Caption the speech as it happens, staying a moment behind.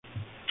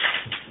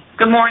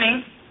Good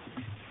morning.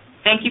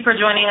 Thank you for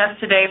joining us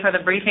today for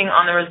the briefing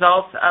on the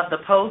results of the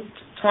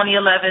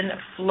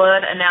post-2011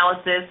 flood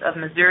analysis of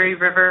Missouri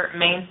River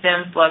main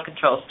stem flood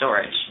control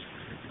storage.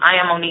 I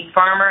am Monique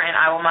Farmer, and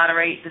I will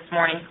moderate this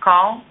morning's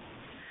call.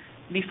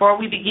 Before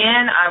we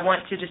begin, I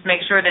want to just make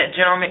sure that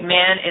General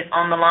McMahon is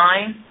on the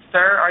line.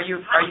 Sir, are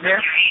you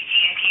there?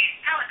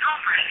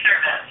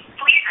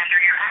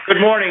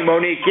 Good morning,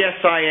 Monique. Yes,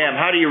 I am.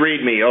 How do you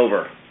read me?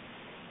 Over.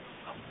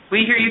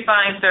 We hear you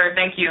fine, sir.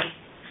 Thank you.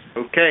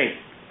 Okay.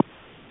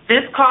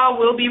 This call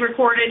will be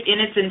recorded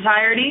in its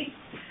entirety.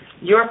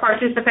 Your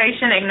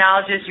participation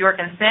acknowledges your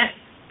consent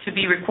to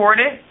be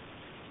recorded.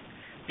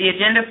 The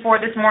agenda for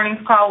this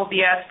morning's call will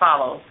be as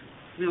follows.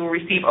 We will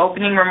receive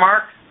opening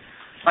remarks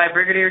by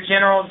Brigadier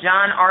General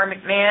John R.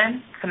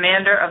 McMahon,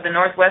 Commander of the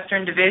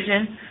Northwestern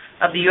Division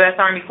of the U.S.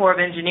 Army Corps of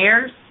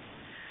Engineers.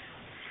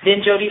 Then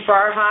Jody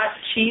Farhat,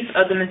 Chief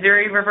of the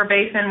Missouri River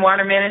Basin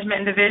Water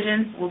Management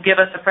Division, will give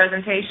us a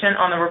presentation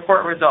on the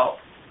report results.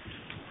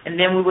 And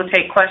then we will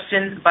take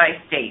questions by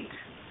state.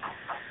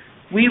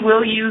 We will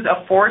use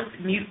a forced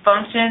mute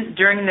function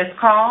during this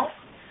call.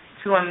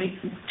 To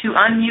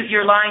unmute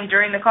your line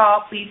during the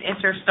call, please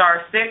enter *6.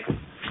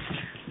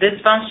 This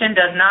function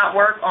does not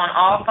work on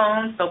all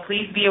phones, so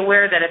please be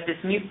aware that if this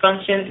mute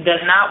function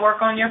does not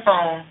work on your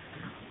phone,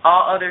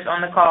 all others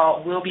on the call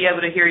will be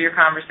able to hear your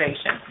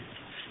conversation.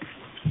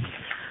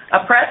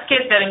 A press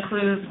kit that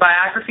includes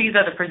biographies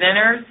of the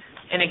presenters,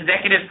 an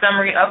executive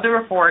summary of the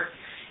report,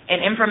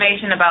 and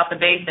information about the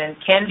basin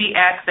can be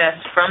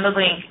accessed from the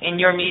link in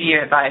your media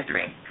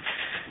advisory.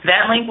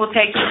 That link will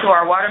take you to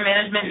our Water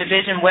Management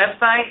Division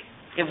website.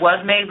 It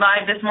was made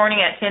live this morning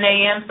at 10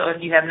 a.m., so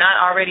if you have not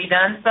already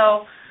done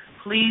so,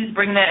 please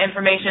bring that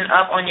information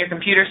up on your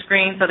computer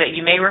screen so that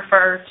you may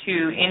refer to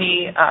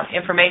any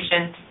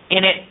information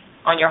in it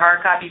on your hard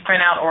copy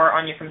printout or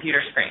on your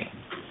computer screen.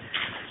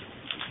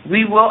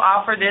 We will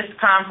offer this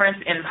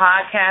conference in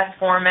podcast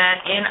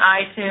format in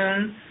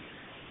iTunes.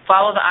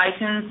 Follow the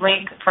iTunes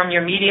link from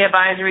your media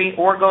advisory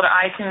or go to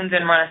iTunes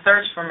and run a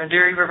search for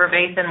Missouri River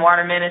Basin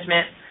Water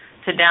Management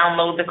to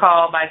download the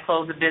call by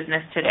close of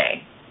business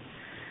today.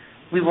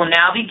 We will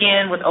now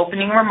begin with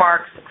opening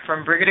remarks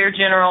from Brigadier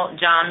General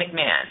John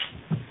McMahon.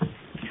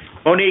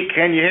 Monique,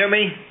 can you hear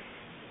me?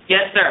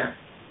 Yes, sir.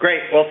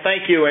 Great. Well,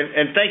 thank you,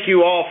 and thank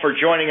you all for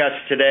joining us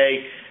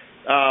today.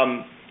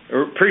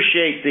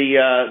 Appreciate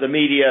the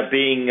media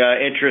being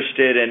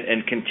interested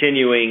and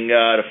continuing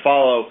to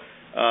follow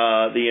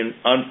the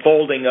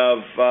unfolding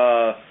of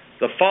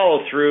the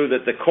follow-through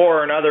that the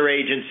Corps and other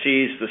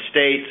agencies, the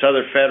states,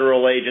 other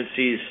federal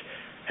agencies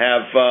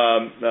have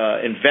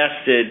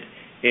invested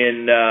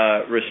in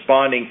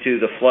responding to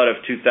the flood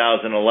of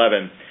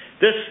 2011.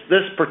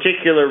 This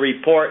particular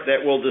report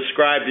that we'll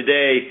describe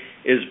today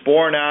is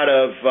born out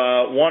of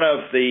one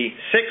of the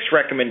 6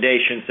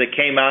 recommendations that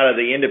came out of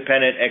the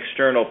independent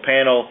external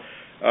panel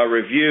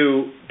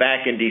review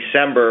back in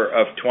December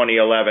of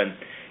 2011.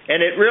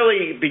 And it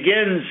really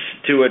begins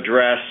to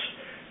address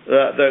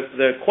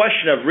the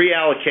question of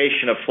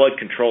reallocation of flood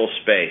control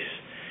space.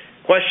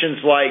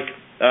 Questions like,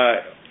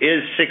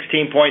 is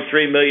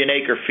 16.3 million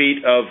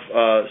acre-feet of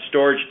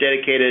storage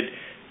dedicated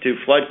to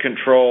flood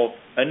control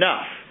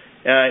enough?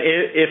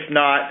 If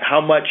not,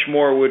 how much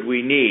more would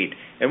we need?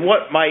 And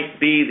what might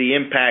be the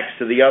impacts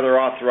to the other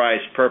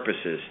authorized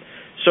purposes?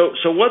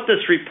 So what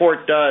this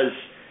report does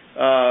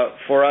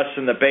for us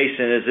in the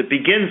basin is it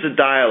begins a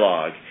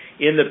dialogue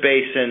in the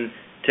basin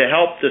to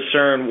help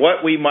discern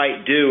what we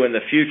might do in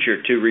the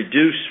future to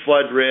reduce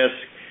flood risk,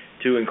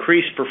 to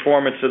increase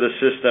performance of the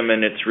system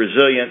and its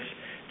resilience,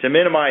 to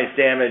minimize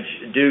damage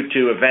due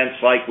to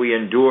events like we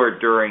endured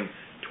during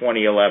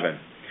 2011.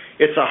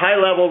 It's a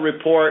high-level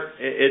report,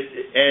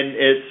 and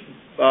it's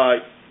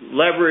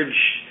leverage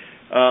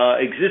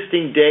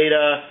existing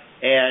data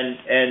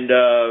and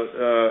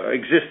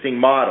existing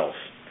models.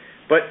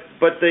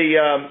 But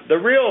the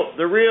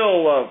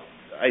real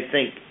I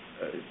think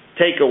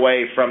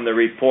takeaway from the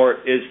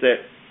report is that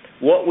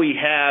what we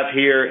have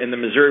here in the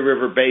Missouri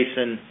River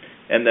Basin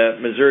and the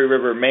Missouri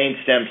River main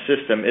stem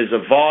system is a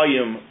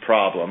volume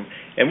problem.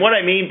 And what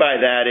I mean by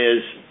that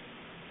is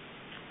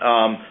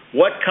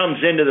what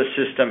comes into the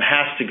system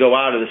has to go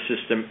out of the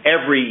system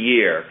every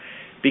year,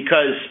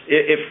 because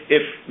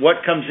if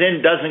what comes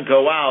in doesn't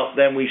go out,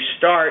 then we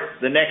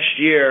start the next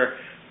year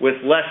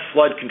with less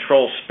flood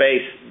control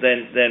space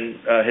than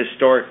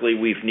historically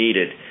we've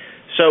needed.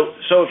 So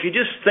if you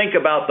just think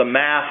about the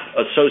math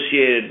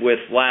associated with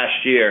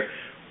last year,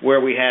 where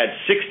we had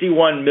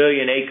 61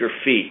 million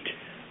acre-feet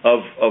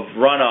of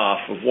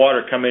runoff of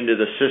water come into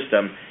the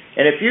system,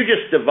 and if you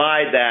just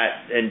divide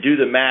that and do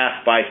the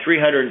math by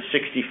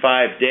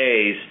 365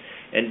 days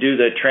and do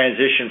the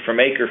transition from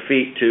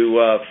acre-feet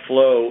to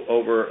flow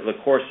over the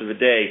course of a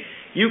day,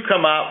 you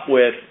come up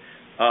with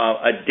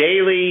a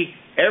daily,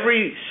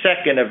 every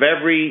second of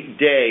every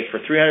day for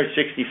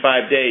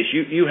 365 days,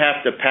 you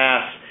have to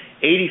pass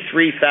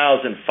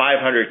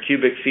 83,500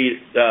 cubic feet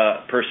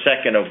per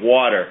second of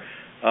water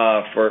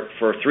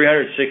for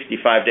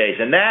 365 days.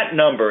 And that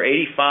number,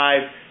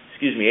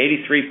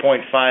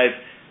 83.5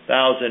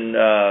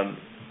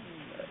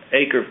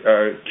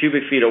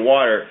 cubic feet of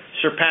water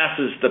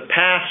surpasses the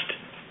past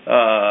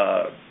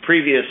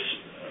previous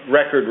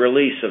record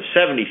release of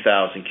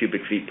 70,000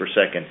 cubic feet per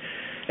second.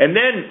 And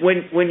then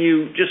when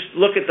you just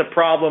look at the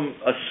problem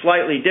a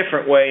slightly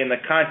different way in the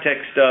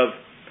context of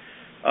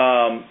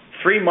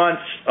 3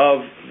 months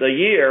of the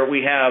year,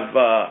 we have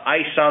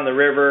ice on the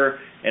river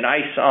and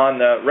ice on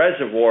the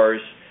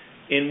reservoirs,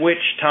 in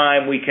which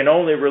time we can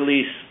only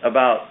release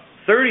about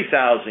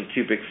 30,000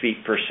 cubic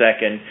feet per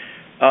second.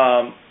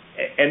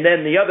 And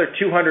then the other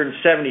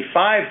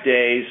 275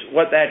 days,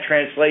 what that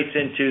translates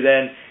into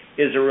then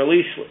is a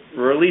release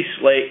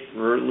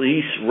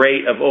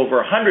rate of over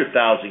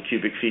 100,000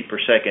 cubic feet per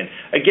second,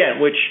 again,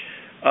 which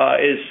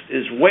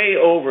is way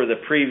over the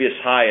previous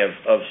high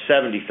of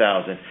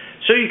 70,000.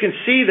 So you can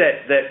see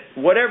that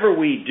whatever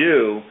we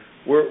do,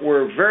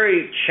 we're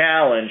very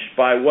challenged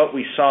by what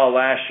we saw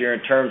last year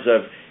in terms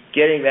of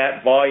getting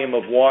that volume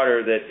of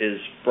water that is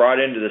brought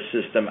into the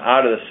system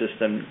out of the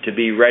system to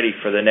be ready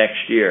for the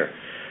next year.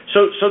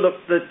 So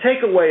the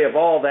takeaway of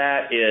all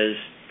that is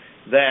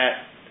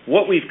that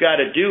what we've got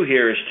to do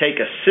here is take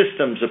a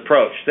systems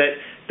approach,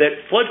 that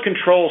flood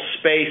control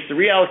space, the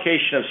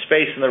reallocation of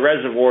space in the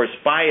reservoirs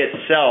by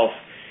itself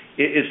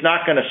is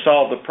not going to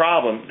solve the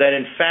problem, that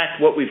in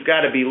fact what we've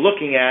got to be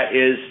looking at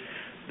is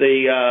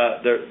the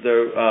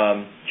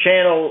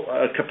channel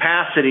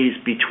capacities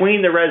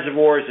between the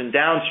reservoirs and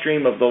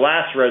downstream of the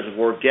last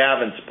reservoir,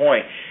 Gavin's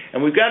Point.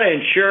 And we've got to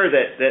ensure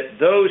that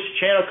those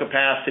channel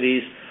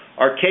capacities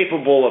are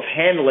capable of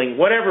handling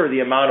whatever the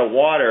amount of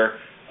water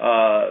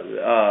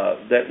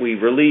that we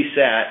release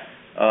at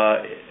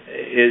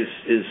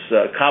is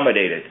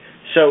accommodated.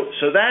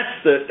 So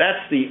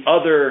that's the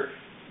other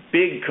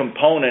big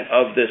component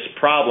of this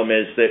problem,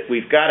 is that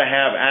we've got to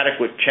have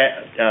adequate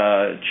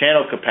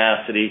channel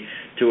capacity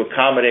to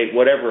accommodate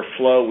whatever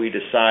flow we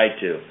decide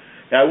to.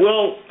 Now,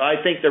 I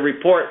think the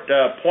report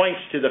points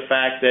to the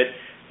fact that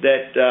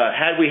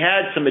had we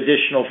had some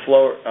additional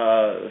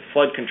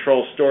flood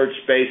control storage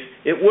space,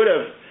 it would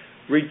have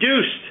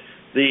reduced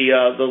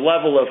the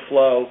level of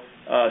flow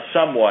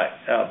somewhat,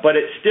 but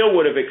it still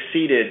would have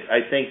exceeded,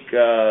 I think,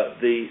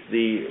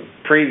 the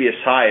previous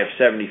high of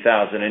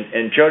 70,000.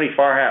 And Jody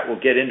Farhat will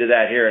get into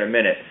that here in a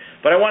minute.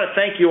 But I want to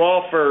thank you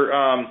all for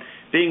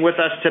being with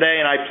us today,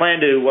 and I plan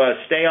to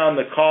stay on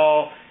the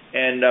call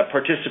and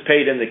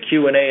participate in the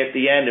Q&A at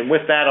the end. And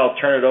with that, I'll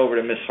turn it over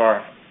to Ms.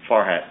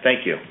 Farhat.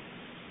 Thank you.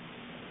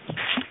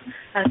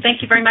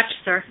 Thank you very much,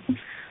 sir.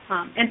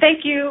 And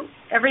thank you,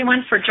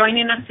 everyone, for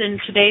joining us in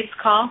today's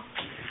call.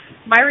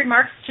 My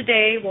remarks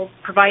today will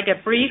provide a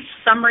brief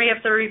summary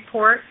of the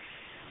report,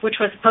 which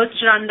was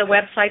posted on the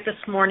website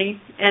this morning,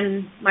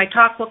 and my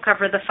talk will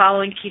cover the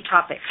following key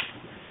topics: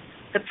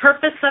 the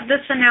purpose of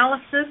this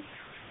analysis,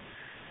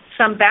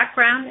 some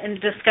background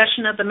and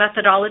discussion of the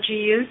methodology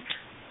used,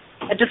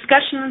 a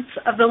discussion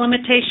of the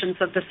limitations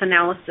of this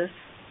analysis,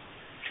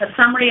 a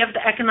summary of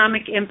the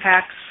economic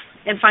impacts,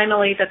 and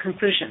finally, the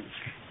conclusions.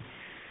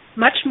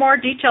 Much more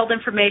detailed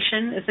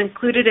information is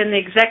included in the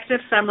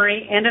executive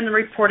summary and in the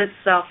report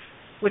itself,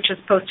 which is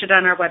posted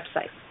on our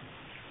website.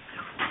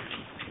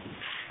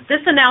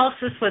 This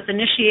analysis was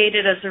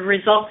initiated as a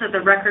result of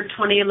the record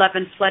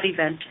 2011 flood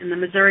event in the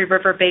Missouri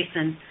River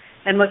Basin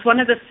and was one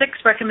of the 6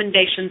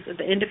 recommendations of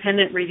the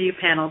independent review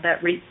panel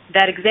that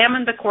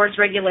examined the Corps'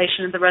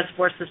 regulation of the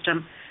reservoir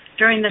system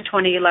during the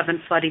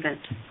 2011 flood event.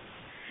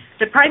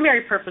 The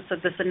primary purpose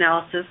of this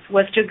analysis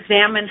was to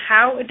examine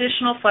how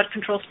additional flood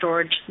control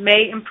storage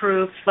may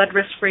improve flood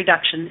risk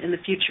reduction in the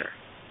future.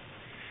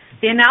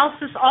 The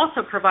analysis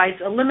also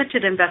provides a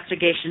limited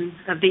investigation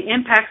of the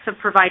impacts of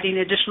providing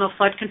additional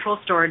flood control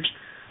storage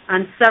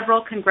on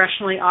several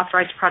congressionally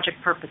authorized project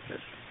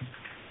purposes.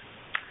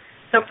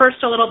 So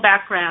first, a little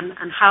background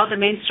on how the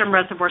Mainstream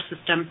Reservoir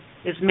System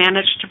is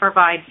managed to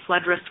provide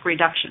flood risk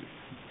reduction.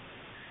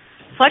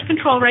 Flood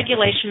control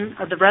regulation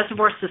of the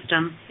reservoir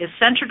system is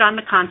centered on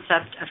the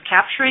concept of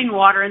capturing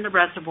water in the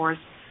reservoirs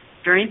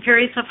during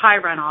periods of high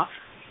runoff,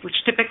 which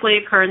typically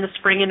occur in the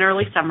spring and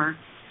early summer,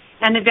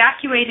 and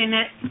evacuating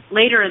it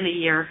later in the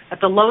year at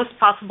the lowest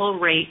possible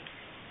rate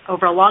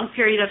over a long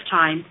period of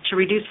time to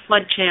reduce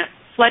flood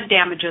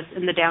damages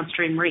in the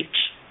downstream reach.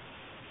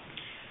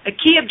 A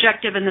key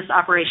objective in this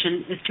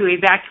operation is to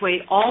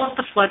evacuate all of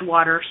the flood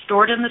water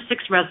stored in the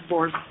 6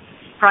 reservoirs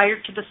prior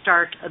to the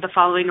start of the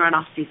following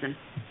runoff season.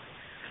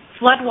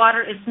 Flood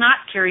water is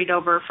not carried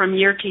over from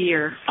year to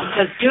year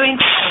because doing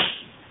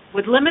so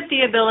would limit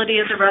the ability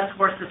of the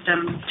reservoir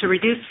system to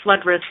reduce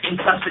flood risk in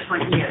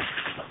subsequent years.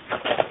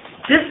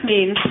 This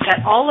means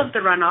that all of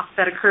the runoff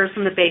that occurs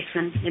in the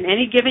basin in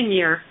any given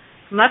year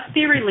must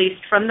be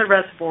released from the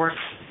reservoir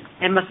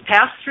and must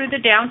pass through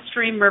the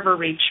downstream river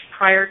reach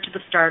prior to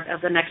the start of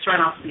the next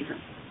runoff season.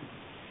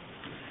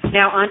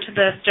 Now on to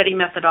the study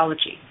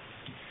methodology.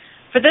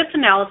 For this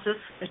analysis,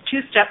 a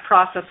 2-step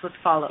process was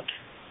followed.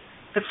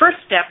 The first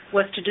step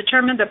was to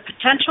determine the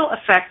potential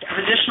effect of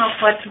additional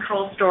flood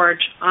control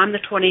storage on the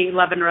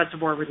 2011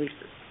 reservoir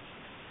releases.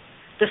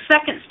 The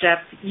second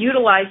step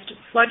utilized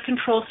flood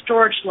control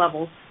storage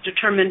levels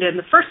determined in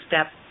the first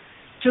step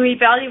to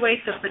evaluate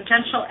the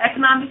potential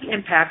economic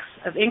impacts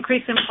of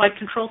increase in flood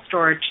control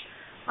storage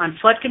on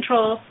flood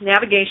control,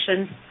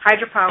 navigation,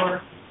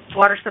 hydropower,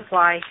 water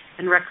supply,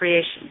 and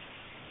recreation.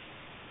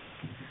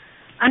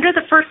 Under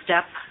the first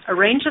step, a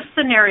range of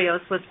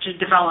scenarios was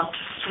developed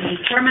to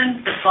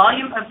determine the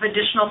volume of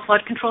additional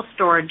flood control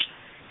storage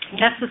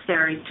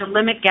necessary to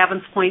limit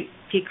Gavin's Point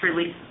peak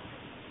releases.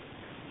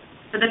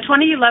 For the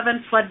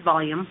 2011 flood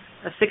volume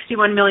of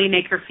 61 million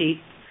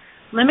acre-feet,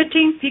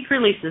 limiting peak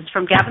releases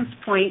from Gavin's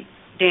Point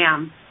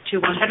Dam to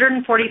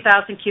 140,000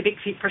 cubic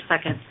feet per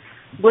second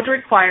would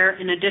require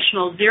an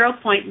additional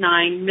 0.9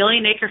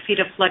 million acre-feet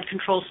of flood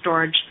control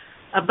storage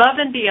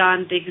above and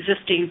beyond the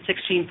existing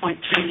 16.3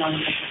 million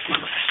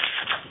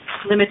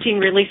acre-feet. Limiting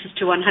releases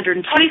to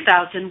 120,000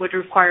 would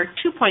require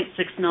 2.6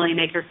 million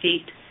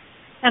acre-feet,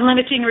 and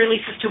limiting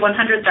releases to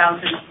 100,000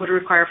 would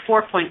require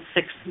 4.6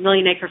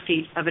 million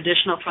acre-feet of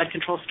additional flood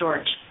control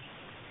storage.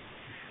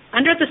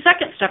 Under the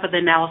second step of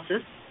the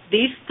analysis,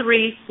 these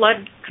three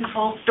flood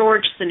control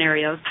storage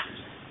scenarios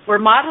were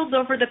modeled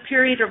over the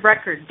period of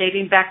record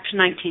dating back to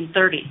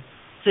 1930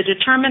 to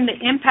determine the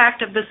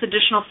impact of this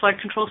additional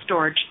flood control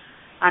storage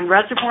on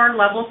reservoir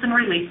levels and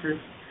releases,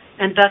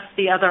 and thus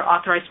the other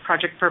authorized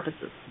project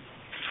purposes.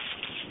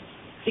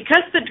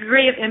 Because the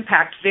degree of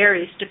impact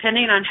varies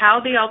depending on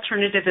how the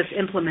alternative is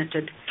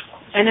implemented,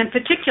 and in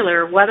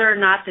particular whether or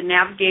not the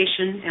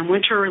navigation and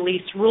winter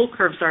release rule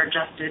curves are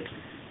adjusted,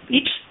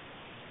 each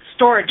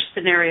storage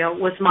scenario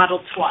was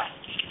modeled twice.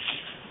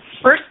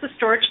 First, the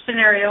storage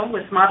scenario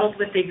was modeled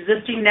with the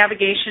existing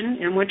navigation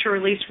and winter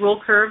release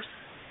rule curves,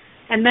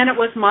 and then it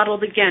was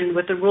modeled again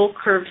with the rule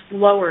curves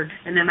lowered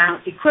an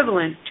amount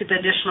equivalent to the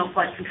additional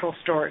flood control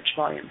storage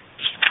volume.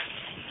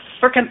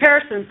 For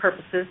comparison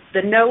purposes,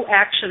 the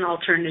no-action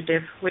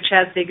alternative, which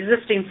has the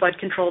existing flood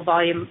control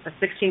volume of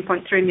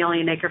 16.3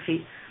 million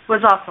acre-feet,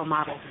 was also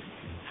modeled.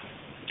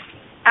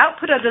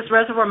 Output of this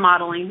reservoir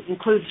modeling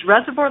includes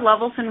reservoir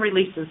levels and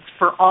releases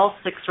for all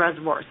 6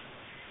 reservoirs.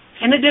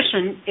 In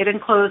addition, it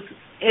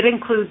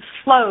includes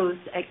flows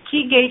at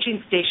key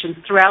gauging stations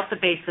throughout the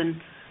basin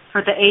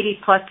for the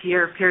 80-plus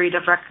year period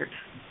of record.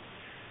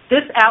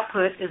 This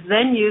output is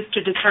then used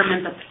to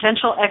determine the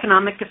potential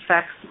economic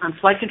effects on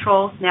flood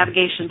control,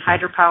 navigation,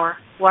 hydropower,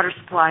 water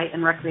supply,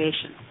 and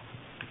recreation.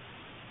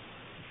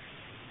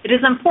 It is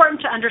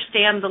important to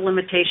understand the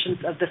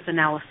limitations of this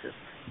analysis.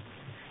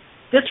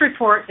 This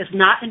report is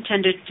not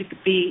intended to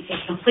be a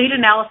complete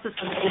analysis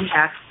of the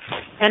impacts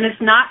and is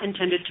not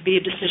intended to be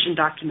a decision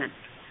document.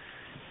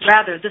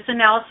 Rather, this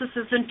analysis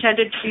is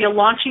intended to be a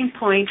launching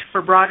point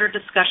for broader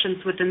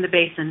discussions within the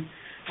basin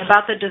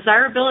about the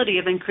desirability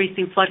of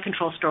increasing flood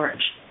control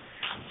storage.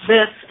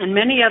 This and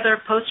many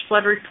other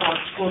post-flood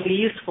reports will be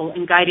useful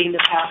in guiding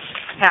the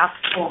path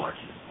forward.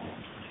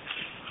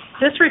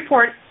 This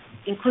report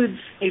includes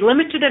a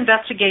limited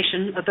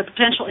investigation of the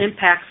potential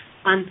impacts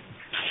on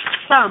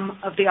some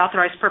of the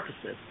authorized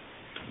purposes.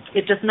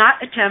 It does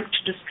not attempt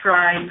to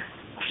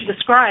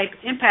describe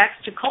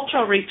impacts to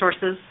cultural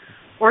resources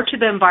or to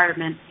the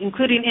environment,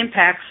 including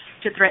impacts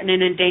to threatened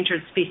and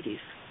endangered species.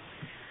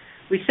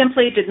 We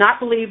simply did not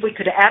believe we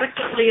could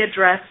adequately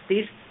address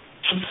these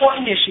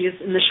important issues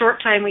in the short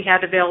time we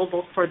had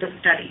available for the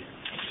study,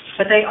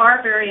 but they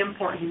are very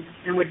important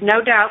and would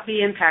no doubt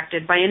be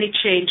impacted by any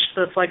change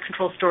to the flood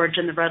control storage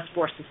in the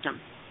reservoir system.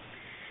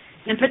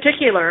 In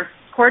particular,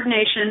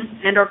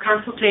 coordination and/or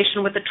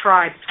consultation with the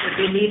tribes would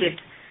be needed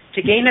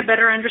to gain a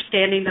better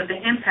understanding of the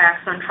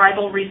impacts on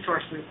tribal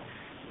resources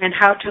and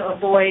how to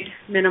avoid,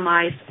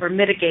 minimize, or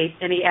mitigate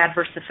any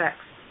adverse effects.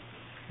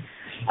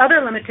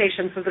 Other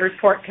limitations of the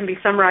report can be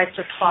summarized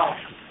as follows.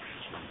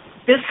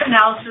 This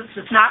analysis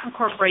does not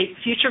incorporate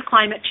future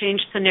climate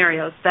change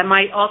scenarios that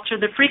might alter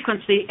the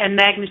frequency and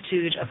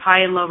magnitude of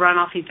high and low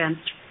runoff events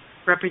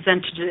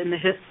represented in the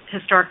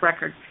historic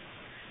record.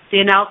 The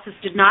analysis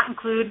did not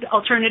include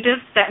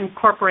alternatives that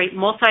incorporate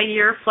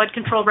multi-year flood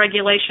control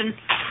regulation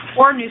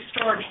or new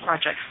storage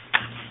projects,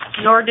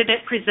 nor did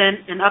it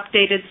present an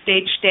updated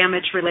stage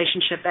damage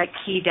relationship at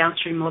key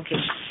downstream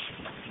locations.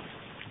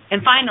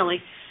 And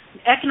finally,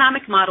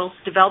 economic models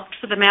developed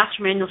for the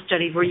Master Manual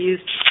study were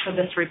used for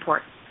this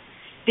report.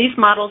 These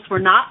models were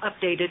not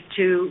updated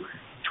to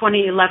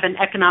 2011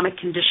 economic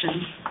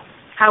conditions.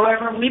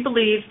 However, we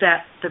believe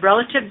that the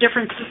relative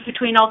differences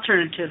between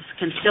alternatives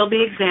can still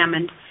be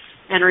examined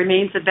and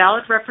remains a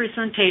valid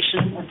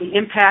representation of the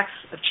impacts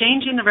of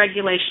changing the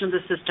regulation of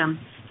the system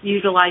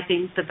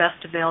utilizing the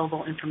best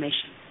available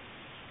information.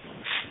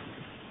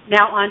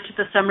 Now on to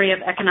the summary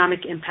of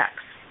economic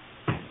impacts.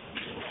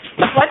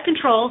 Flood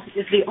control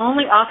is the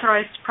only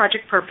authorized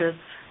project purpose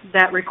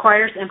that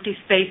requires empty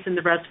space in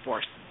the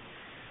reservoirs.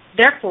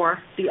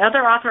 Therefore, the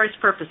other authorized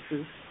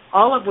purposes,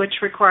 all of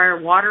which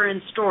require water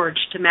and storage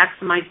to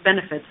maximize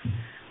benefits,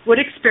 would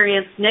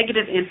experience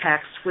negative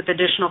impacts with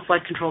additional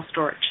flood control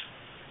storage.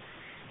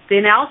 The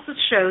analysis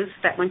shows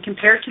that when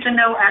compared to the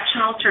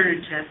no-action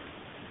alternative,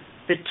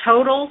 the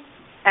total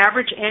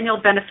average annual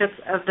benefits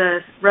of the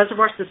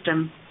reservoir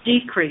system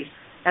decrease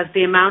as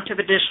the amount of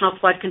additional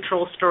flood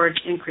control storage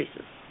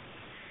increases.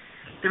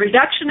 The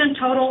reduction in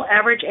total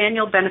average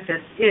annual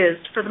benefits is,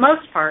 for the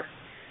most part,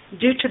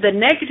 due to the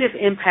negative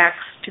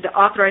impacts to the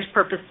authorized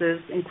purposes,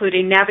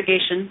 including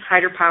navigation,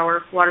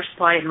 hydropower, water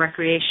supply, and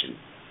recreation.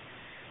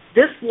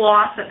 This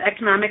loss of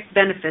economic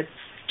benefits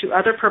to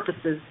other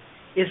purposes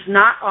is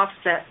not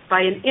offset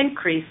by an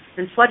increase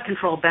in flood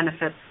control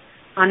benefits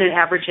on an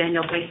average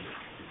annual basis.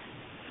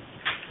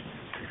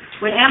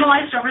 When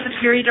analyzed over the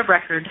period of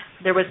record,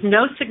 there was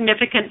no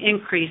significant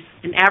increase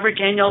in average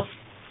annual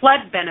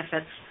flood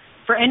benefits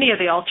for any of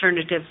the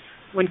alternatives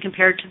when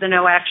compared to the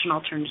no-action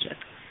alternative.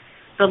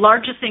 The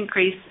largest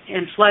increase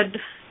in flood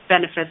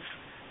benefits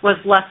was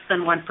less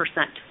than 1%.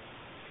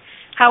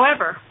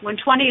 However, when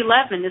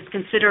 2011 is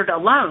considered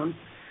alone,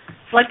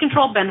 flood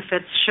control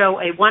benefits show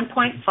a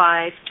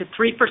 1.5 to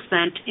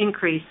 3%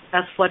 increase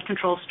as flood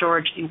control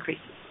storage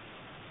increases.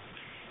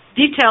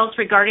 Details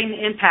regarding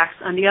the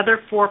impacts on the other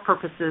four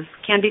purposes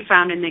can be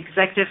found in the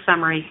executive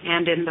summary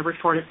and in the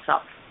report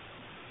itself.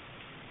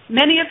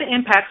 Many of the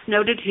impacts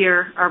noted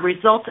here are a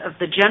result of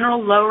the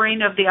general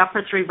lowering of the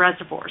upper three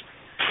reservoirs,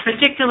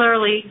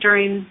 particularly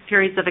during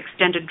periods of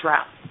extended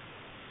drought.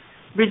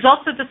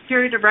 Results of this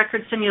period of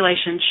record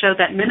simulation show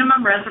that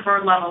minimum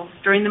reservoir levels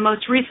during the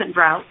most recent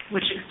drought,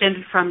 which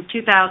extended from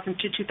 2000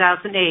 to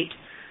 2008,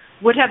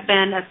 would have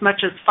been as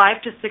much as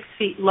 5 to 6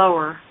 feet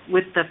lower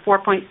with the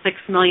 4.6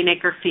 million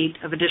acre feet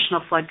of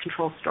additional flood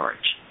control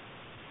storage.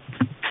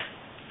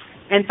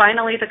 And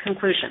finally, the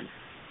conclusion.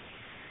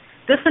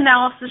 This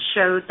analysis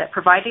showed that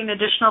providing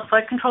additional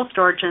flood control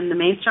storage in the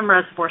Mainstem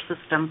Reservoir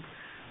system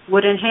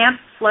would enhance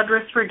flood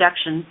risk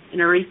reduction in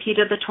a repeat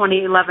of the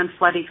 2011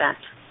 flood event.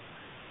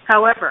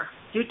 However,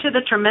 due to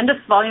the tremendous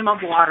volume of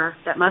water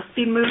that must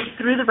be moved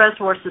through the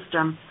reservoir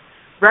system,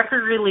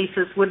 record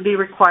releases would be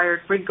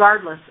required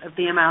regardless of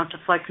the amount of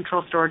flood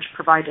control storage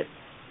provided.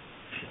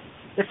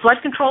 If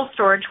flood control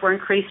storage were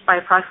increased by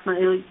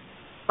approximately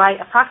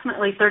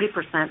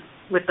 30%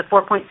 with the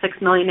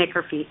 4.6 million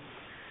acre feet,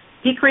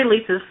 peak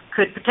releases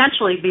could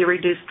potentially be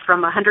reduced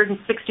from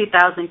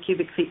 160,000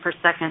 cubic feet per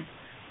second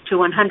to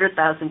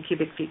 100,000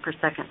 cubic feet per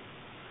second.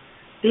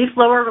 These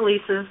lower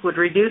releases would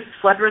reduce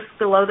flood risk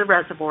below the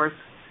reservoirs,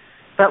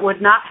 but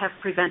would not have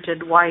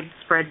prevented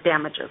widespread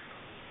damages.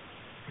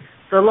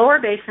 The lower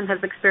basin has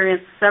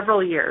experienced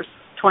several years,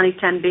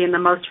 2010 being the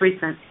most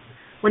recent,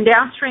 when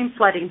downstream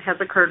flooding has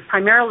occurred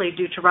primarily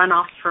due to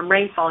runoff from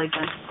rainfall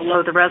events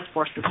below the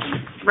reservoir system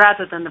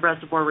rather than the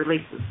reservoir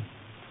releases.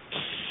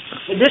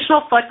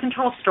 Additional flood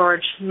control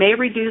storage may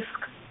reduce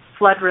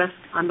flood risk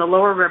on the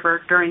lower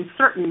river during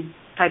certain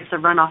types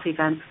of runoff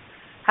events.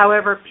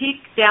 However,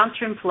 peak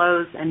downstream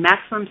flows and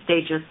maximum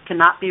stages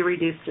cannot be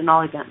reduced in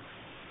all events.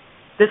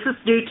 This is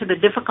due to the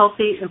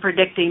difficulty in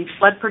predicting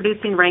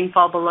flood-producing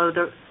rainfall below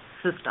the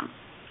system.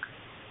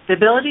 The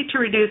ability to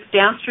reduce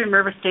downstream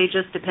river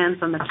stages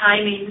depends on the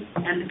timing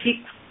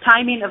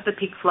of the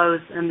peak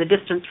flows and the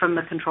distance from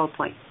the control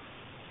point.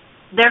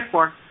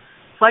 Therefore,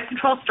 flood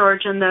control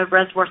storage in the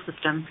reservoir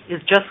system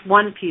is just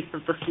one piece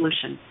of the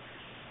solution.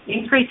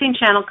 Increasing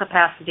channel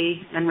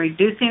capacity and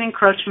reducing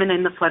encroachment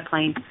in the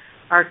floodplain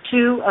are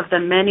two of the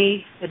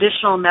many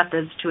additional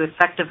methods to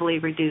effectively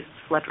reduce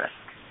flood risk.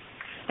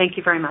 Thank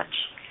you very much.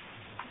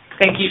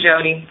 Thank you,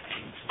 Jody.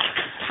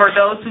 For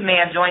those who may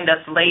have joined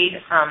us late,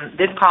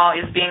 this call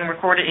is being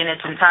recorded in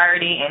its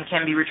entirety and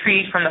can be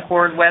retrieved from the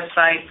Corps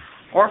website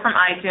or from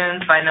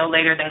iTunes by no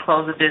later than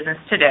close of business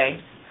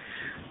today.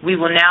 We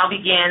will now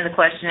begin the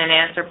question and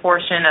answer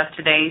portion of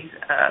today's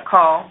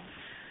call.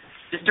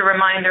 Just a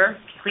reminder,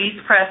 please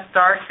press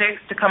star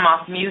 6 to come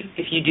off mute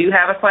if you do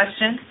have a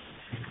question.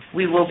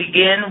 We will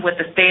begin with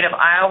the state of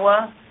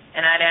Iowa,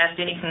 and I'd ask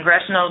any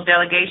congressional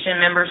delegation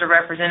members or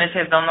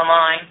representatives on the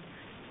line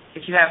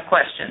if you have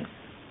questions.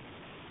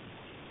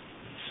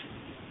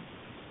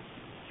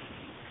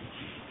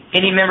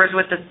 Any members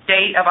with the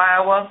state of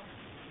Iowa?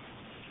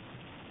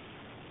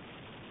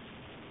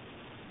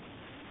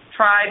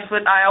 Tribes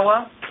with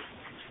Iowa?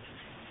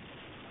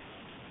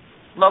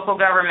 Local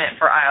government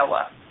for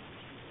Iowa?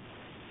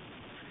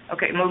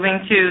 Okay, moving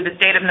to the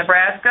state of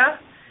Nebraska.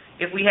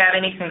 If we have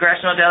any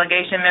congressional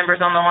delegation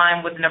members on the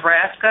line with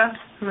Nebraska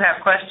who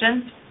have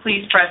questions,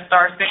 please press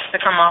star 6 to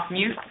come off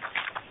mute.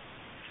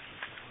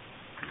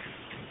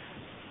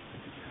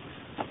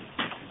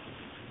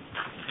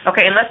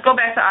 Okay, and let's go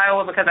back to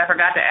Iowa because I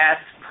forgot to ask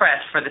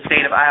press for the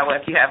state of Iowa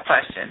if you have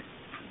questions.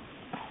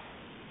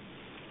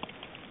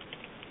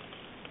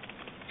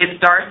 It's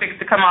star 6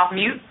 to come off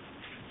mute.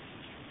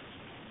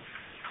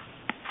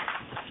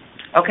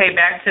 Okay,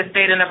 back to the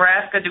state of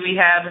Nebraska. Do we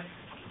have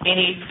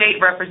any state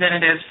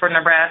representatives for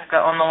Nebraska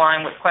on the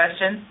line with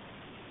questions?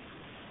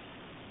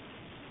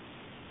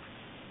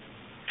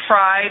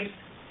 Tribes?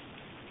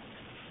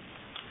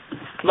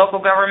 Local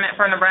government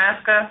for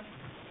Nebraska?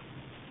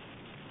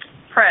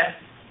 Press,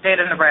 state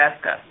of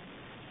Nebraska.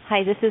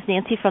 Hi, this is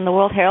Nancy from the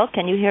World Herald.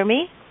 Can you hear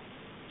me?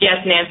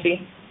 Yes,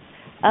 Nancy.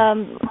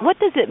 What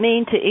does it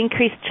mean to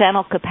increase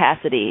channel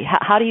capacity?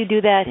 How do you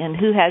do that, and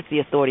who has the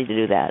authority to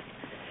do that?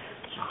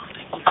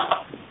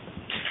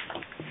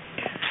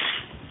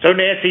 So,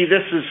 Nancy,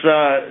 this is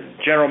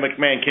General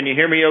McMahon. Can you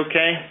hear me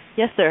okay?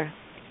 Yes, sir.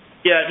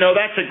 Yeah, no,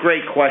 that's a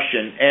great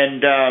question.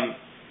 And,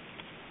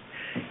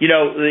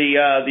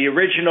 the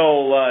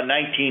original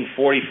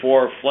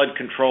 1944 Flood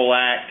Control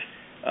Act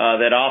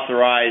that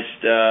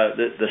authorized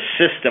the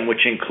system,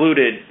 which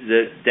included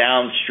the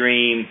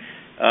downstream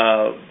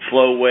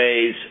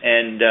flowways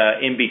and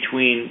in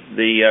between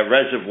the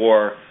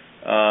reservoir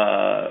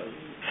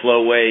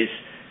flowways.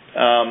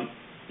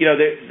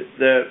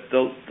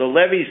 The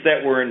levees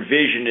that were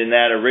envisioned in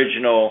that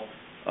original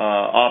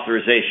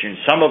authorization,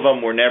 some of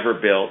them were never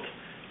built.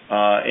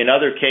 In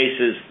other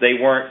cases, they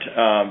weren't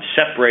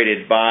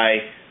separated by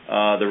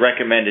the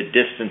recommended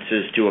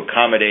distances to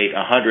accommodate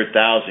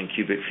 100,000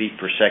 cubic feet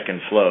per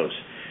second flows.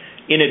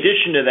 In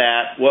addition to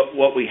that,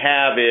 what we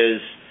have is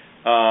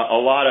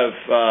a lot of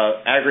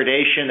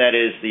aggradation, that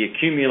is the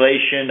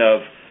accumulation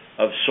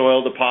of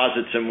soil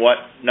deposits and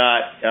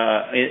whatnot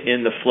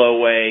in the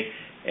flowway,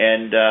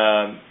 and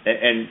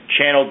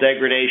channel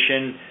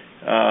degradation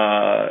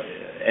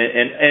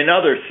and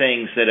other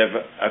things that have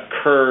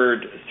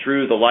occurred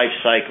through the life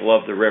cycle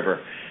of the river.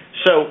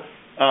 So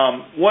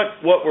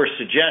what we're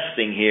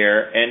suggesting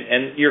here,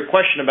 and your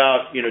question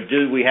about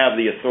do we have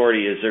the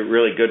authority, is a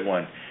really good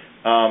one.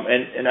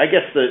 And I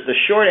guess the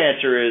short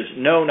answer is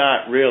no,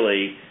 not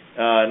really.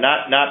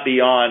 Not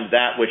beyond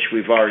that which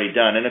we've already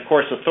done. And of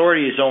course,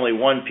 authority is only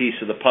one piece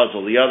of the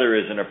puzzle. The other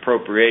is an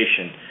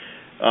appropriation.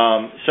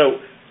 So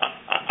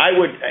I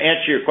would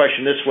answer your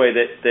question this way: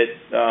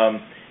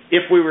 that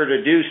if we were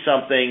to do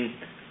something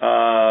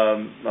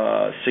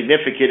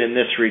significant in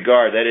this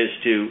regard, that is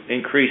to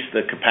increase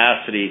the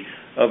capacity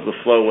of the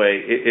flowway,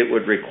 it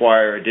would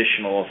require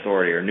additional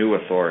authority or new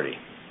authority.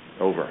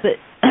 Over. But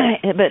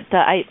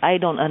I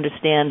don't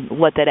understand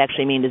what that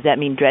actually means. Does that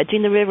mean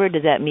dredging the river?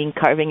 Does that mean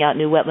carving out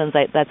new wetlands?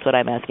 That's what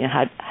I'm asking.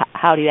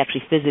 How do you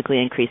actually physically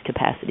increase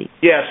capacity?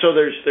 Yeah, so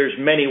there's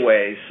many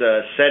ways.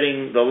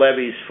 Setting the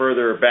levees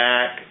further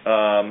back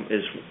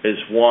is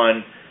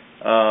one.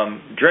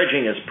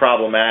 Dredging is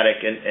problematic,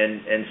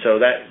 and so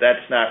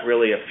that's not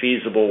really a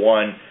feasible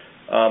one.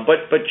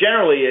 But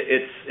generally,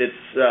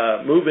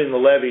 it's moving the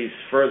levees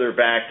further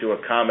back to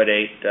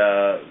accommodate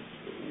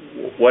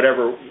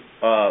whatever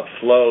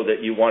flow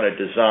that you want to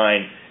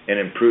design an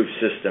improved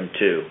system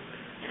to.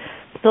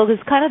 So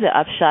there's kind of the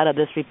upshot of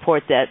this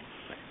report that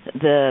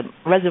the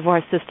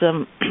reservoir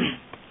system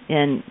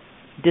and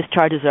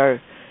discharges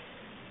are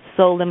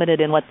so limited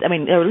in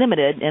they're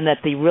limited in that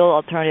the real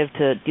alternative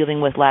to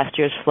dealing with last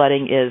year's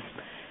flooding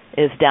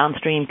is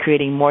downstream,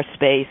 creating more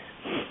space,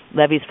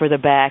 levees further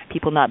back,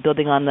 people not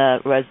building on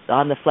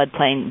the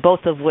floodplain,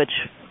 both of which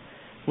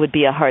would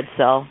be a hard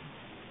sell.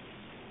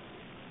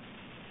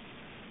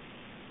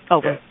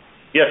 Over.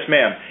 Yes,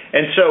 ma'am.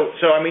 And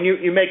so I mean,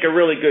 you make a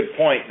really good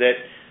point that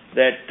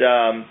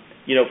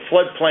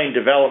floodplain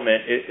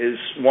development is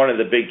one of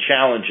the big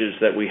challenges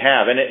that we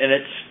have, and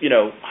it's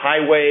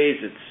highways,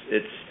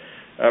 it's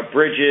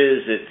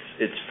bridges,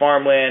 it's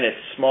farmland,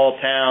 it's small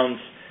towns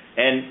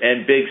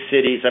and big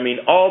cities. I mean,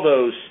 all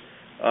those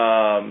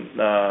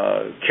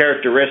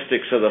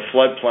characteristics of the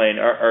floodplain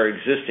are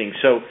existing.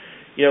 So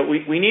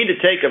we need to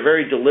take a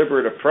very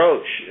deliberate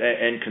approach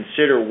and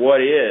consider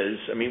what is.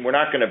 I mean, we're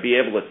not going to be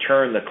able to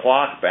turn the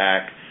clock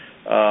back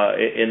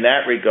in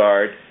that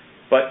regard.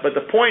 But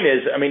the point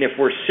is, I mean, if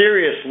we're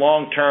serious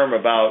long-term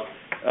about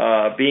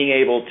being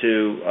able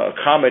to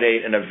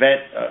accommodate an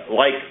event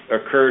like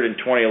occurred in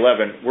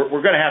 2011,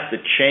 we're going to have to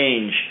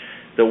change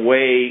the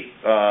way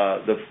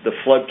the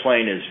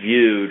floodplain is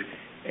viewed.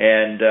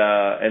 And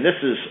this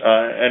is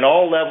an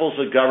all levels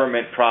of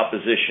government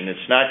proposition.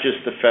 It's not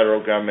just the federal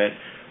government.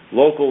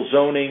 Local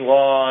zoning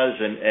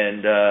laws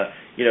and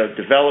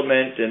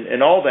development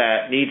and all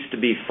that needs to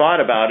be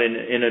thought about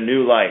in a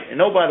new light. And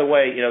by the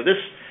way,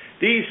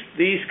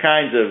 these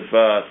kinds of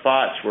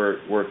thoughts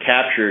were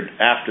captured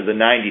after the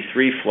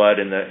 '93 flood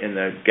in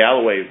the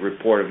Galloway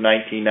report of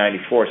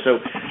 1994. So,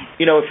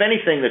 if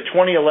anything, the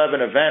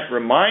 2011 event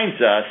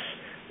reminds us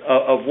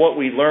of what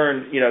we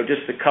learned,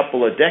 just a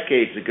couple of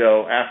decades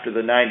ago after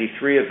the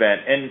 '93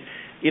 event. And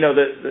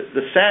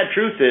the sad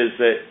truth is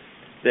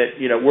that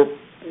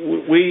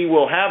we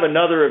will have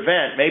another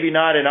event, maybe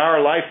not in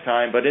our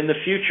lifetime, but in the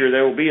future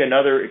there will be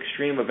another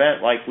extreme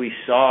event like we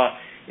saw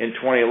in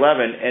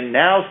 2011. And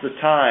now's the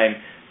time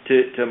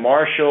to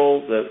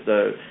marshal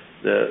the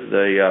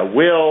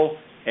will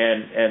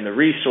and the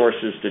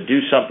resources to do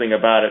something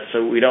about it,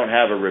 so we don't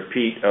have a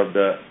repeat of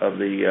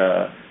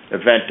the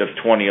event of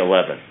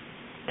 2011.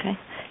 Okay.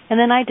 And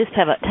then I just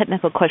have a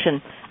technical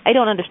question. I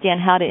don't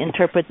understand how to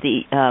interpret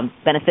the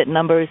benefit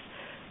numbers.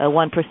 A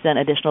 1%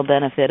 additional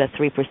benefit, a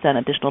 3%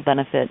 additional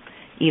benefit,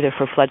 either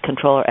for flood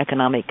control or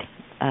economic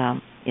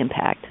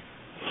impact.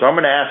 So I'm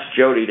going to ask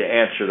Jody to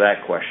answer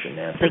that question,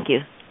 Nancy. Thank you.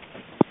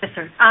 Yes,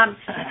 sir.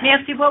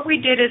 Nancy, what we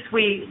did is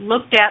we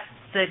looked at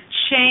the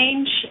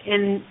change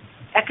in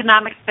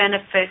economic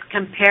benefit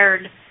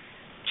compared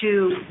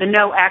to the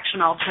no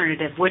action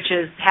alternative, which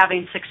is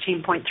having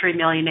 16.3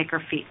 million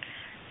acre feet.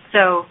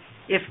 So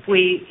if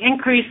we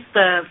increase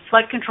the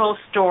flood control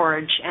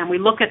storage and we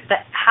look at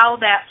how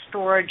that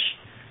storage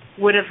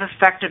would have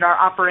affected our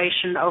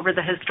operation over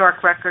the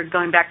historic record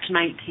going back to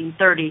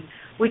 1930.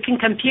 We can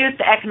compute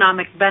the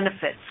economic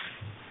benefits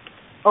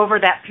over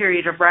that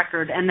period of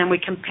record, and then we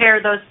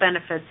compare those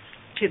benefits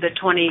to the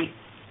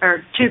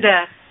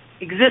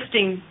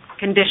existing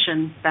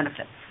condition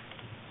benefits.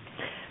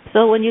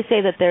 So when you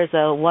say that there's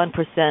a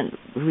 1%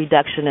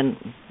 reduction in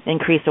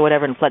increase or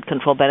whatever in flood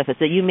control benefits,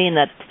 do you mean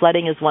that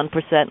flooding is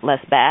 1%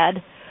 less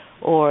bad,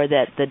 or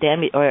that the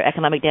damage or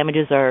economic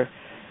damages are,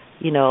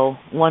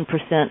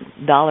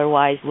 1%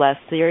 dollar-wise less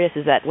serious?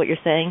 Is that what you're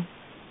saying?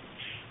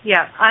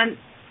 Yeah.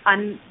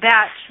 On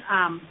that,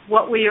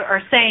 what we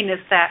are saying is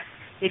that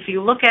if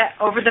you look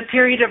at over the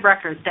period of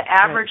record, the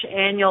average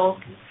annual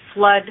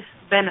flood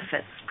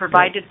benefits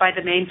provided by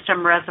the main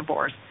stem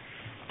reservoirs,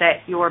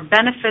 that your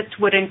benefits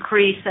would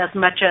increase as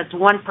much as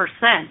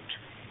 1%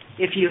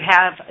 if you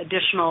have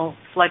additional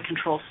flood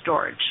control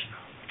storage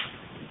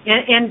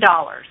in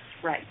dollars,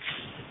 right?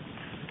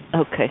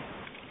 Okay.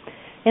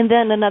 And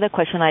then another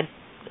question.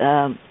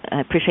 I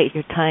appreciate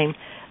your time.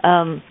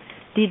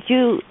 Did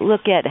you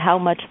look at how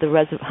much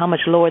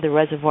lower the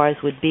reservoirs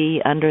would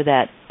be under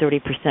that 30%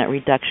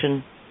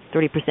 reduction,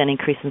 30%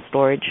 increase in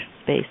storage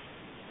space?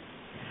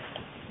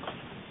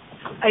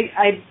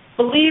 I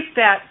believe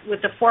that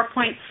with the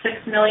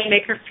 4.6 million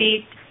acre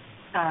feet,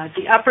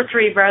 the upper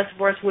three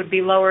reservoirs would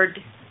be lowered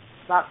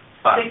about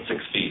 6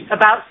 feet.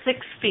 About 6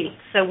 feet.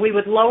 So we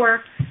would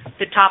lower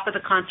the top of the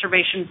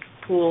conservation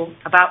pool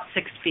about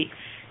 6 feet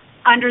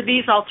under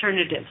these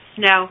alternatives.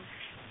 Now,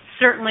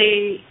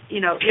 certainly,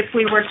 if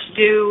we were to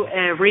do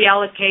a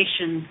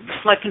reallocation,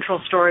 flood control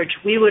storage,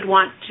 we would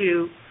want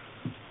to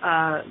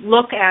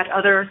look at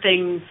other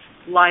things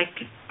like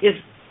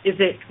is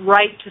it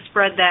right to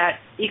spread that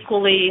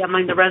equally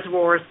among the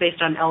reservoirs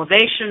based on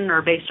elevation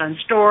or based on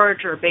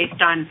storage or based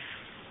on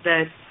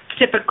the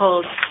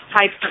typical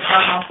types of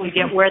runoff we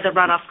get where the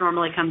runoff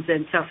normally comes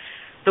in. So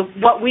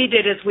what we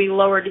did is we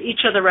lowered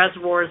each of the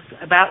reservoirs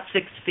about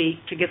 6 feet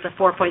to get the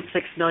 4.6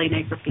 million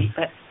acre feet.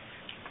 But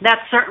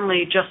that's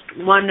certainly just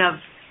one of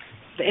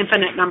the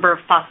infinite number of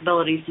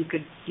possibilities you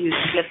could use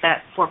to get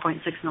that 4.6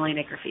 million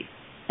acre feet.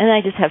 And I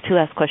just have two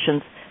last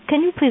questions.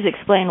 Can you please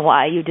explain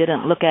why you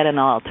didn't look at an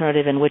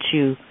alternative in which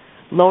you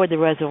lowered the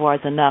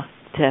reservoirs enough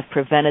to have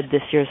prevented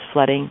this year's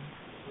flooding?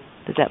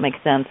 Does that make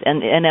sense?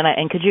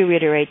 And could you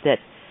reiterate that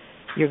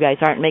you guys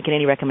aren't making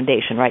any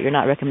recommendation, right? You're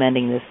not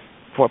recommending this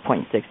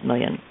 4.6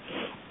 million.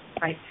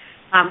 Right.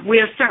 We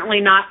are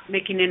certainly not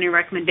making any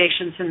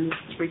recommendations in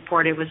this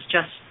report. It was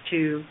just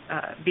to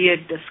be a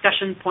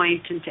discussion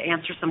point and to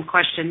answer some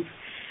questions.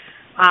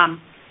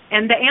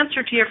 And the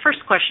answer to your first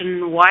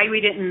question, why we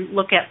didn't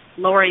look at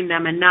lowering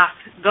them enough,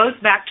 goes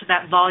back to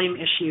that volume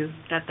issue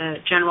that the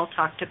general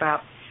talked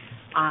about.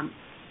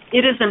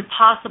 It is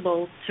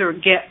impossible to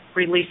get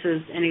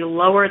releases any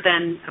lower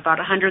than about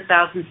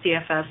 100,000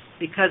 CFS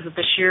because of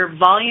the sheer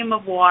volume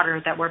of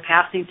water that we're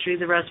passing through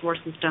the reservoir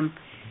system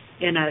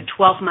in a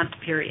 12-month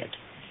period.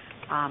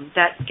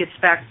 That gets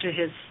back to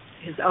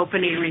his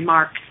opening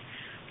remarks.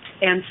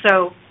 And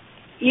so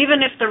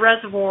even if the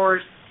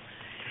reservoirs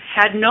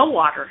had no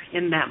water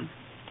in them,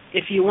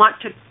 if you want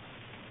to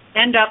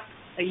end up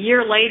a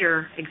year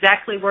later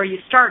exactly where you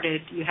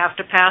started, you have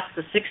to pass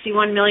the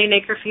 61 million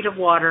acre feet of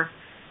water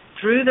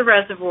through the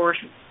reservoir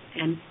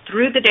and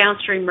through the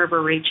downstream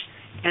river reach,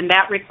 and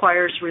that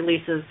requires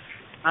releases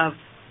of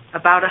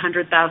about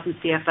 100,000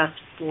 CFS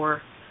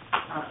for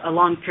a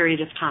long period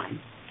of time.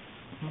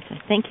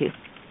 Okay. Thank you.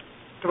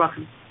 You're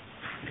welcome.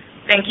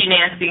 Thank you,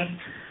 Nancy.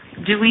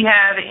 Do we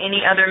have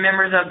any other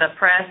members of the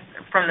press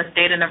from the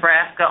state of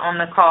Nebraska on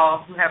the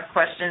call who have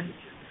questions?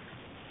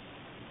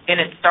 And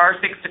it's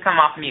 *6 to come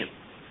off mute.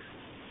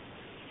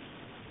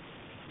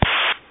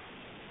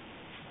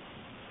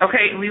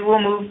 Okay, we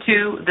will move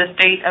to the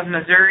state of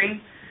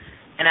Missouri,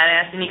 and I'd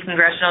ask any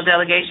congressional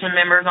delegation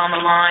members on the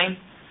line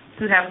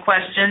who have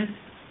questions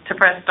to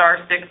press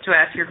 *6 to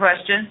ask your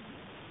question.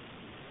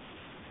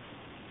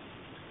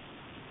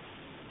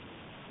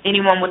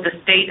 Anyone with the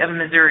state of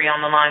Missouri on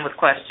the line with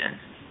questions?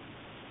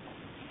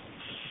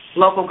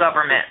 Local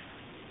government.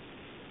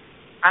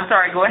 I'm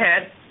sorry, go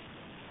ahead.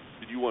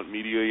 Did you want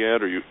media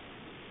yet, or you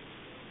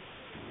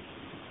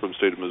from the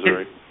state of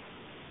Missouri?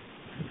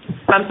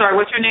 I'm sorry,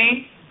 what's your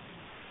name?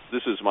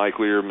 This is Mike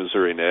Lear,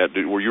 Missouri Net.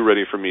 Were you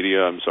ready for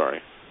media? I'm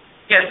sorry.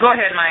 Yes, go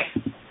ahead,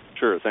 Mike.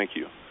 Sure, thank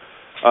you.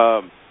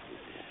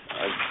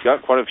 I've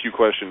got quite a few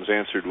questions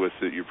answered with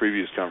your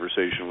previous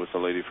conversation with the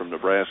lady from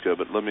Nebraska,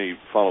 but let me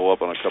follow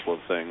up on a couple of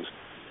things.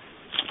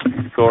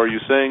 So are you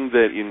saying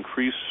that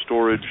increased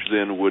storage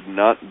then would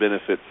not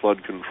benefit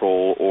flood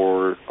control,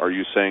 or are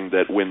you saying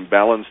that when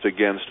balanced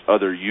against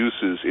other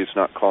uses, it's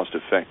not cost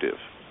effective,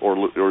 or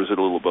is it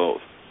a little both?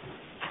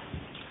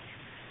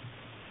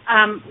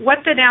 What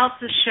the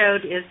analysis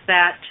showed is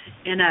that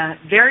in a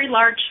very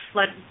large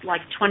flood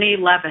like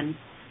 2011,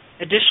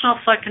 additional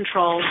flood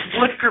control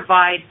would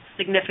provide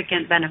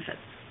significant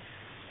benefits.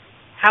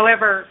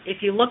 However,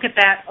 if you look at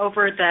that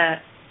over the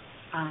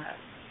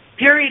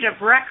period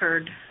of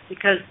record,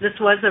 because this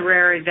was a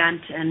rare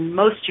event and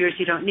most years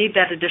you don't need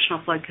that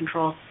additional flood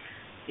control,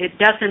 it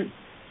doesn't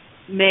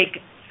make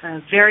a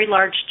very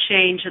large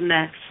change in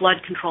that flood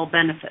control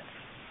benefits,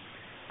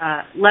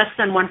 less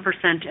than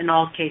 1% in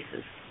all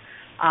cases.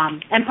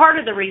 And part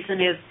of the reason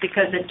is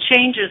because it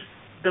changes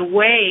the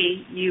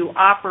way you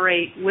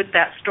operate with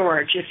that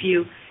storage. If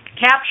you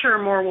capture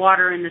more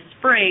water in the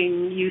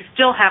spring, you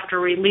still have to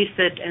release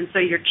it, and so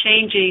you're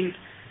changing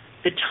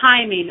the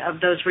timing of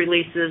those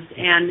releases.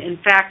 And in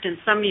fact, in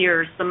some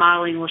years, the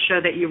modeling will show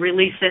that you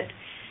release it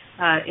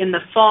in the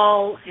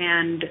fall,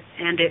 and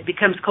it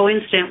becomes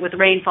coincident with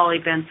rainfall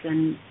events,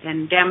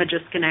 and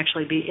damages can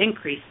actually be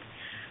increased.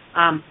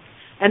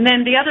 And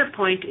then the other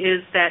point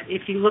is that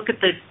if you look at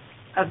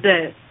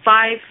the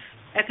 5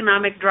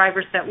 economic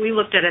drivers that we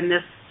looked at in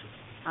this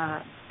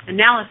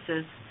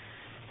analysis,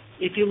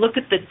 if you look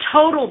at the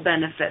total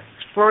benefits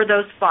for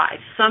those 5,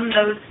 sum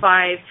those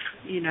 5,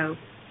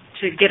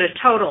 to get a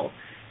total,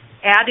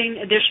 adding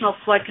additional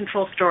flood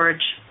control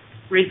storage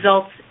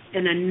results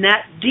in a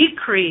net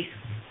decrease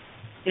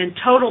in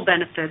total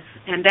benefits,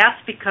 and that's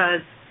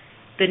because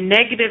the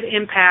negative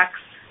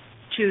impacts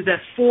to the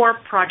 4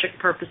 project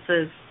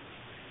purposes,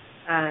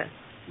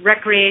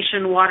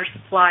 recreation, water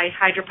supply,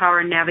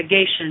 hydropower, and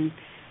navigation,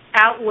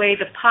 outweigh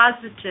the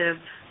positive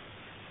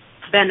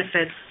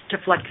benefits to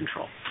flood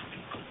control.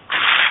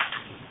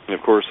 And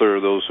of course, there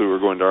are those who are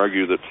going to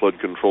argue that flood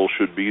control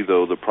should be,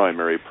 though, the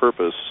primary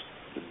purpose.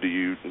 Do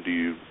you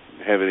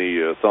have any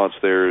thoughts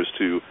there as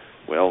to,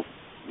 well,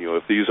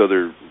 if these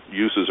other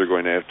uses are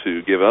going to have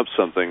to give up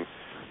something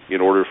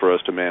in order for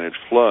us to manage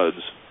floods,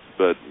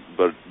 but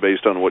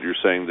based on what you're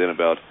saying then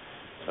about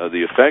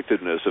the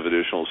effectiveness of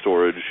additional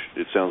storage,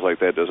 it sounds like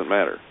that doesn't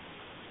matter.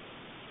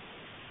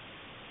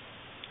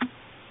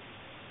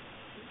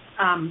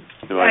 Am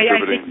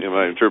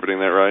I interpreting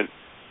that right?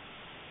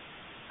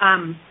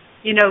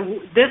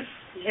 This,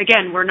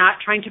 again, we're not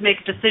trying to make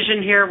a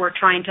decision here. We're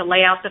trying to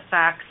lay out the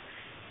facts,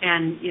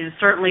 and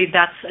certainly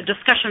that's a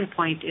discussion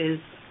point,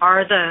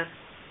 are the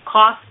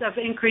costs of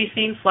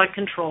increasing flood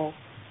control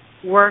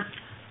worth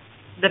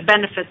the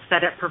benefits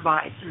that it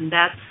provides? And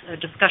that's a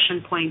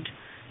discussion point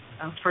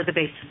for the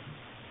basin.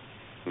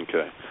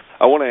 Okay.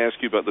 I want to ask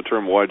you about the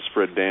term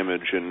widespread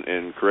damage,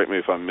 and correct me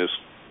if I'm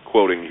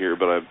misquoting here,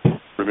 but I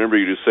remember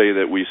you to say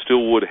that we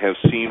still would have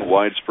seen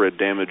widespread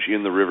damage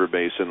in the river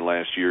basin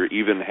last year,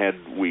 even had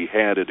we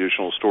had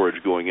additional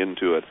storage going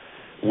into it.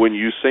 When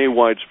you say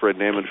widespread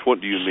damage,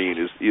 what do you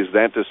mean? Is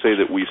that to say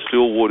that we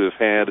still would have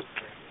had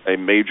a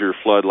major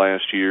flood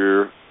last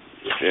year,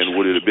 and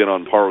would it have been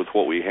on par with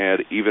what we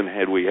had, even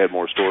had we had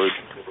more storage?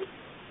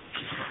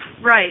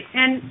 Right,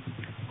 and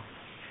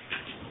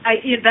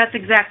that's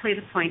exactly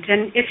the point.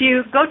 And if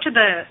you go to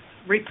the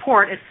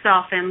report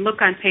itself and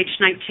look on page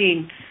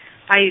 19,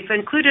 I've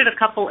included a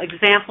couple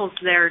examples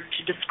there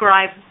to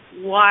describe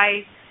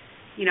why,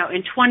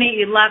 in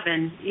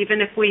 2011,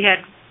 even if we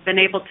had been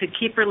able to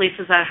keep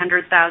releases at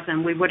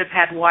 100,000, we would have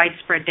had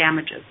widespread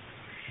damages.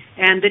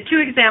 And the 2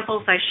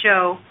 examples I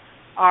show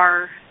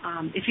are,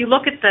 if you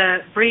look at the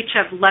breach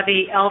of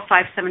levee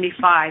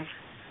L575,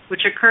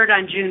 which occurred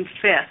on June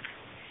 5th,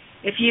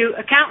 if you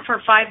account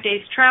for 5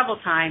 days travel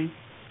time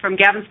from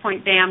Gavins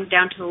Point Dam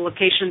down to the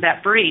location of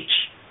that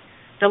breach,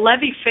 the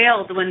levee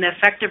failed when the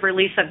effective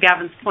release of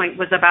Gavins Point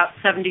was about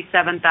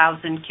 77,000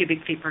 cubic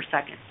feet per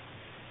second.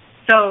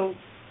 So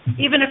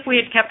even if we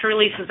had kept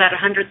releases at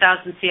 100,000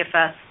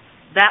 CFS,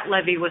 that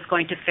levee was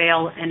going to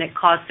fail, and it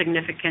caused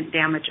significant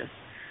damages.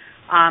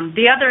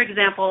 The other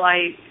example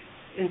I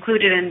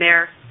included in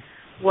there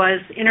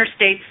was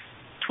Interstates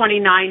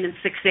 29 and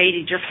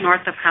 680 just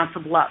north of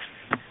Council Bluffs,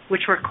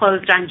 which were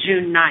closed on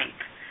June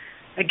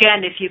 9th.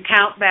 Again, if you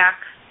count back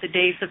the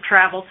days of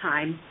travel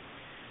time,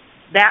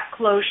 that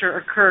closure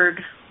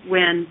occurred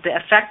when the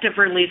effective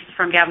release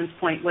from Gavins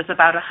Point was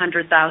about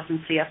 100,000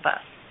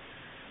 CFS.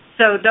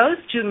 So those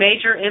 2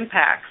 major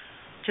impacts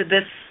to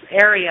this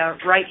area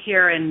right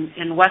here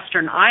in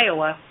western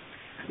Iowa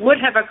would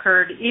have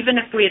occurred even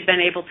if we had been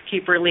able to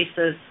keep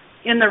releases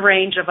in the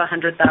range of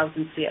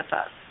 100,000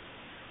 CFS.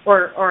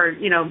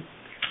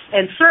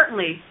 And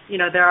certainly,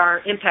 there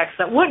are impacts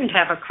that wouldn't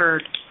have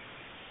occurred,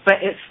 but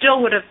it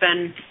still would have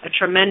been a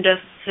tremendous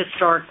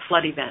historic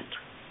flood event.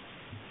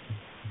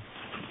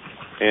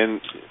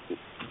 And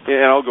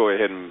I'll go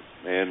ahead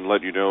and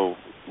let you know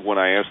when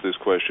I asked this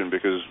question,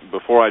 because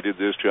before I did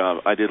this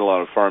job, I did a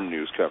lot of farm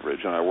news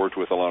coverage, and I worked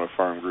with a lot of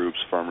farm groups,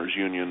 Farmers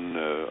Union,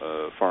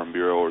 Farm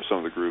Bureau, or some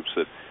of the groups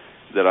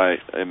that I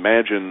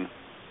imagine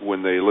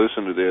when they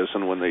listen to this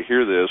and when they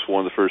hear this,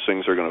 one of the first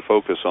things they're going to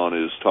focus on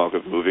is talk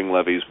of moving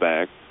levees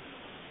back.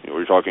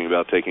 We're talking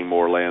about taking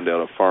more land out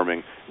of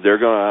farming. They're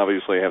going to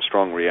obviously have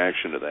strong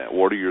reaction to that.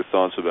 What are your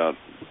thoughts about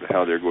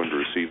how they're going to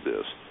receive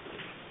this?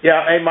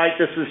 Yeah, hey, Mike,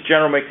 this is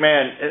General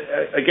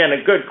McMahon. Again,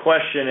 a good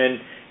question, and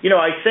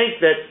I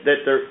think that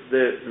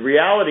the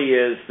reality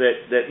is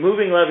that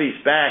moving levees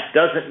back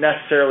doesn't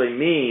necessarily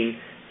mean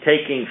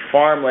taking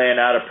farmland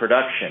out of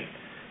production,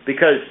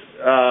 because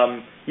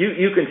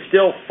you can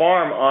still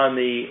farm on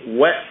the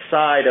wet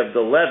side of the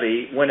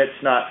levee when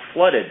it's not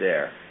flooded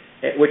there,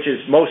 which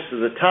is most of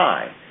the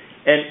time.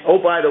 And,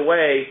 oh, by the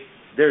way,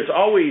 there's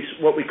always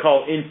what we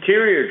call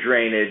interior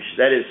drainage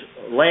that is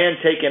land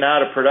taken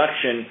out of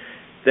production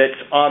that's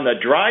on the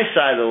dry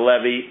side of the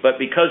levee, but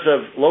because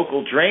of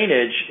local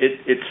drainage,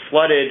 it's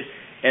flooded,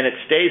 and it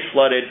stays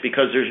flooded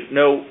because there's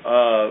no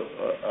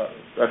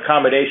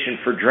accommodation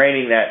for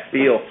draining that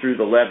field through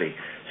the levee.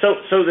 So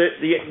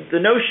the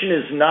notion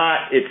is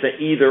not it's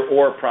an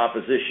either-or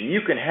proposition.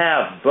 You can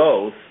have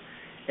both,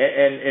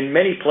 and in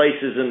many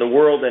places in the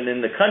world and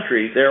in the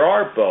country, there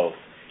are both.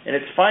 And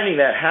it's finding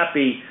that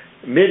happy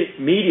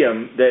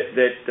medium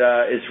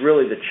that is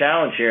really the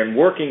challenge here, and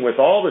working with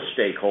all the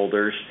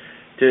stakeholders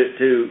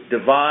to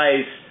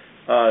devise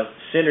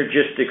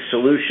synergistic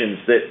solutions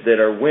that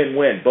are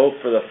win-win, both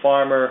for the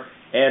farmer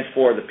and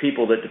for the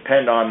people that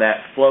depend on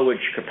that flowage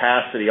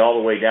capacity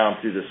all the way down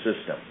through the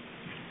system.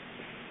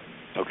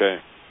 Okay.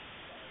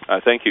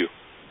 Thank you.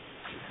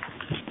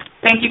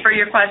 Thank you for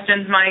your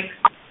questions, Mike.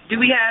 Do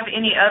we have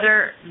any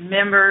other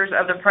members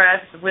of the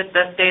press with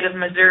the state of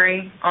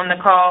Missouri on the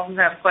call who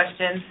have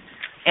questions?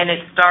 And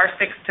it's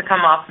 *6 to come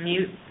off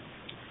mute.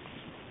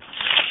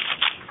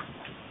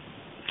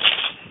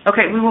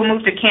 Okay, we will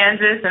move to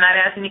Kansas, and I'd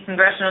ask any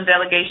congressional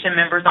delegation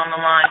members on the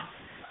line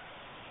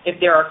if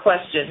there are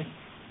questions.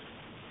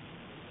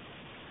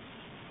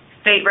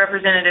 State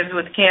representatives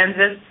with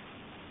Kansas,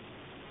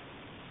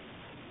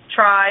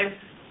 tribes,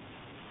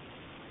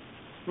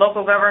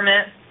 local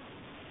government,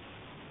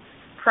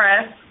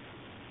 press,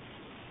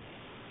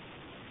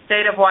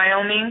 state of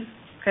Wyoming,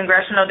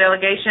 congressional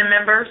delegation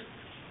members,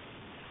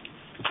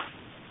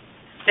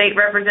 state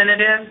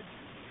representatives,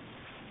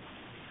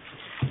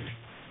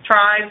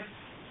 tribes,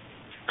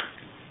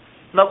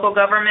 local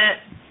government,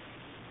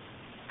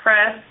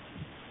 press,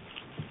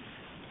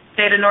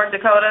 state of North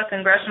Dakota,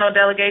 congressional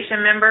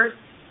delegation members.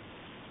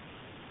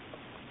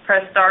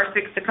 Press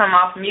 *6 to come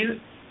off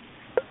mute.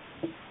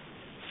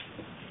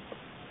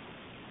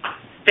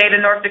 State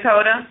of North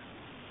Dakota,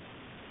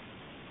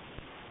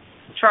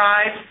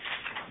 tribes,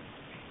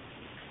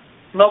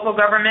 local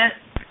government,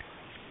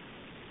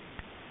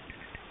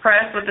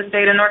 press with the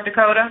state of North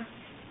Dakota.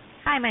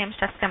 Hi, my name's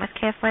Jessica. I'm with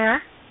KFYR.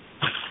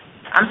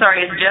 I'm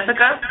sorry, it's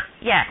Jessica?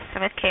 Yes,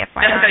 I'm with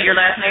KFYR. Jessica, your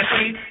last name,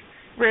 please?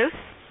 Ruth.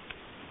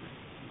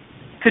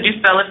 Could you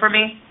spell it for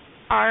me?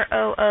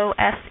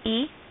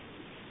 Roose.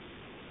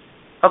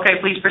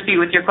 Okay, please proceed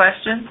with your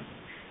question.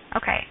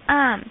 Okay.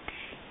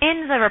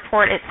 In the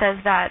report, it says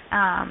that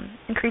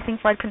increasing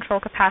flood control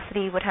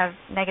capacity would have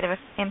negative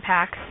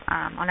impacts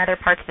on other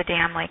parts of the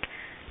dam, like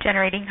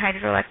generating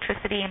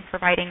hydroelectricity and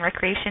providing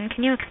recreation.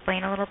 Can you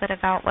explain a little bit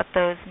about what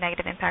those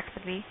negative impacts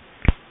would be?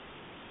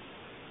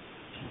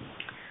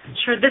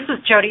 Sure, this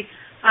is Jody.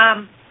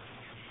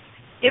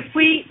 If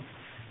we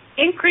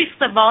increase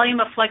the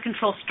volume of flood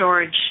control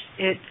storage,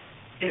 it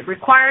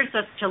requires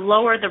us to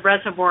lower the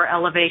reservoir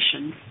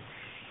elevations.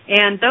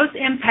 And those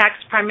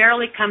impacts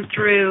primarily come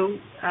through,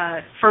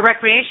 for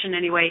recreation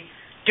anyway,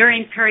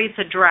 during periods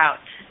of drought.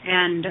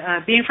 And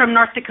being from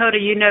North Dakota,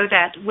 you know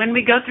that when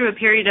we go through a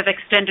period of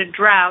extended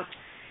drought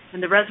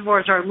and the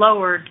reservoirs are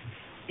lowered,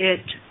 it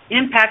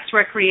impacts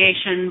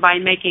recreation by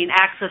making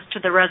access to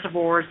the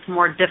reservoirs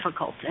more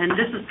difficult. And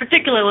this is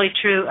particularly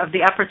true of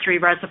the upper three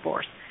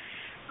reservoirs.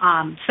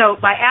 So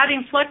by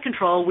adding flood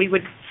control, we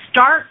would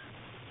start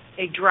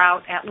a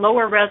drought at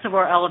lower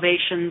reservoir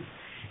elevations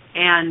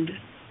and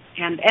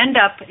end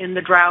up in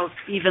the drought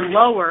even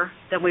lower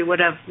than we would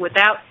have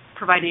without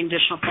providing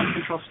additional flood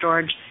control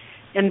storage,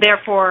 and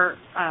therefore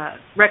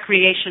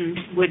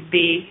recreation would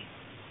be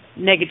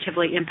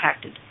negatively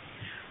impacted.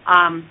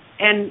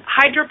 And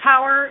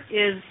hydropower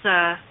is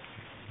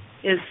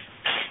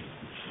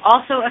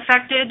also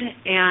affected,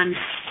 and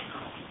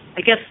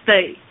I guess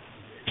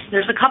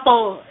there's a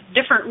couple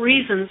different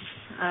reasons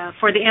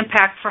for the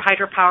impact for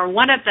hydropower.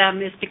 One of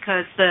them is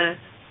because the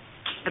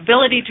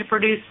ability to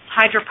produce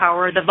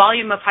hydropower, the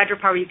volume of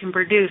hydropower you can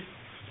produce,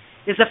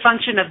 is a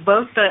function of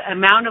both the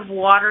amount of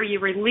water you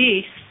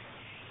release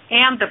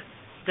and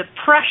the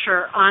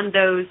pressure on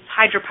those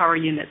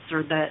hydropower units,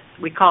 or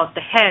we call it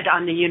the head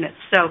on the units.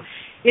 So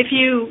if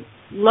you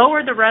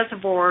lower the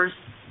reservoirs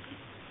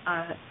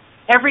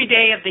every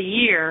day of the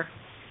year,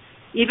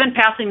 even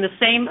passing the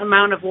same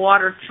amount of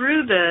water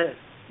through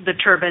the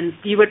turbines,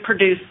 you would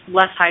produce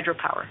less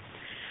hydropower.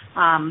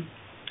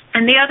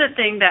 And the other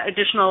thing that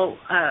additional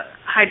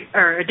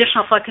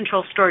flood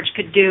control storage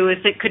could do is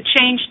it could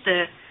change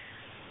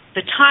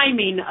the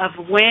timing of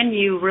when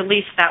you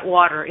release that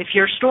water. If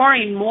you're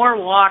storing more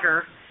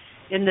water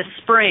in the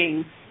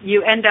spring,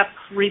 you end up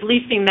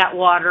releasing that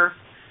water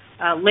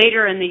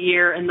later in the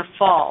year in the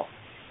fall.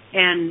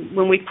 And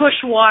when we push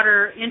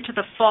water into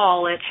the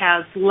fall, it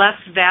has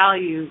less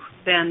value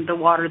than the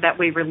water that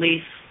we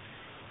release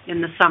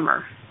in the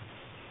summer.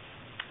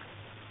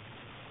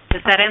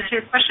 Does that answer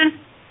your question?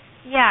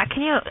 Yeah.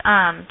 Can you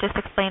just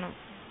explain,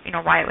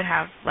 why it would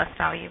have less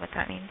value, what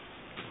that means?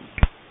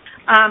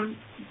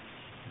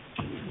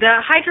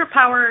 The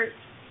hydropower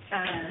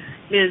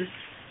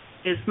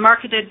is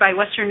marketed by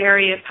Western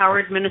Area Power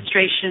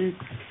Administration,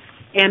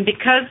 and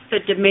because the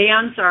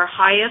demands are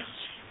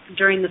highest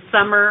during the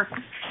summer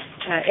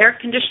air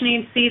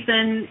conditioning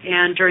season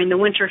and during the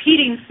winter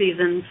heating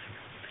seasons,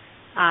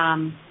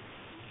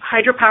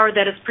 hydropower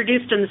that is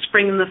produced in the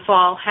spring and the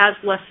fall has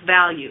less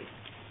value.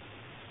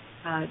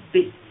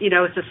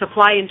 It's a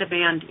supply and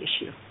demand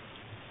issue.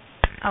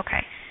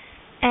 Okay.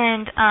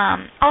 And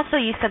also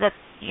you said that,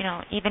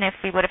 even if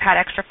we would have had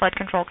extra flood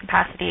control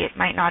capacity, it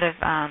might not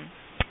have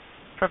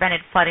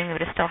prevented flooding. We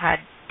would have still had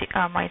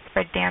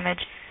widespread damage.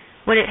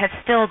 Would it have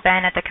still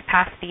been at the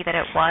capacity that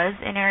it was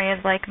in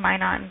areas like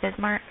Minot and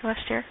Bismarck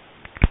last year?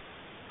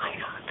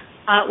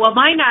 Well,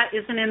 Minot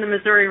isn't in the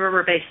Missouri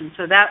River Basin,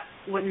 so that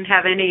wouldn't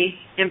have any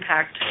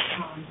impact.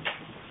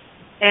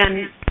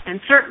 And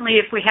certainly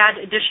if we had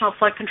additional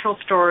flood control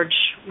storage,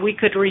 we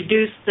could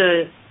reduce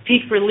the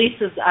peak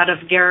releases out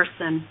of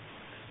Garrison,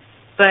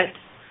 but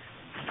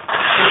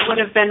it would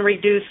have been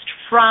reduced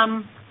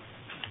from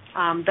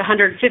the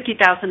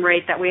 150,000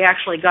 rate that we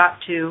actually got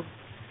to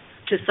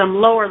some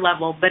lower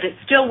level, but it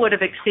still would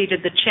have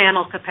exceeded the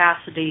channel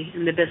capacity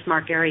in the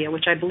Bismarck area,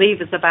 which I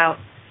believe is about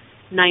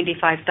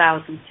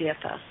 95,000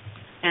 CFS.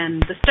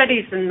 And the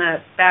studies in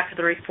the back of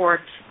the report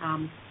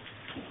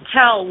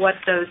tell what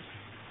those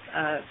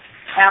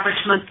average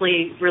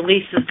monthly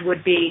releases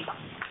would be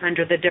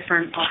under the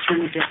different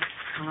alternatives.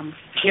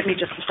 Give me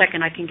just a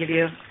second, I can give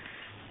you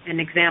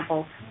an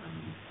example.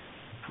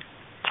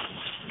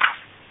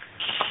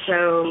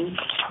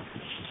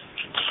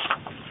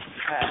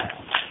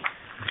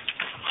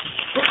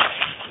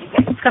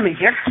 It's coming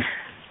here.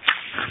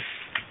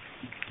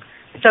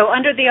 So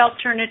under the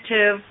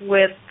alternative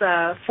with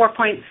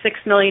 4.6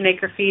 million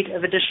acre-feet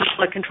of additional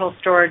flood control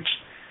storage,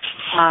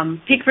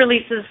 peak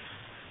releases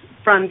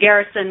from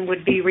Garrison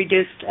would be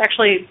reduced,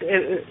 actually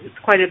it's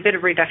quite a bit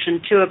of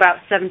reduction, to about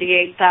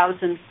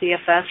 78,000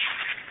 CFS.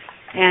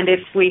 And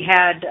if we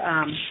had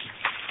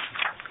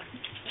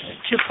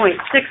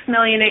 2.6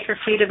 million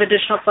acre-feet of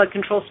additional flood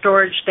control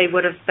storage, they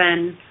would have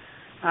been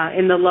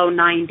in the low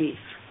 90s.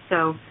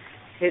 So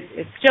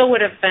it still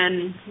would have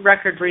been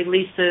record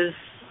releases,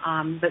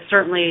 but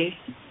certainly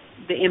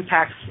the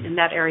impacts in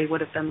that area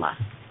would have been less.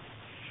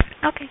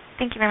 Okay,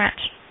 thank you very much.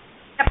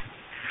 Yep.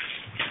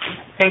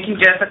 Thank you,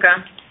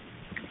 Jessica.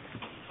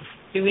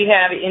 Do we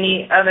have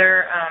any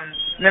other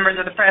members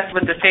of the press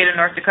with the state of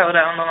North Dakota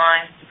on the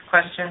line?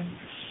 Question?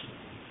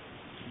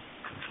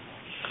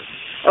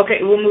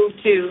 Okay, we'll move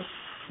to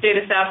state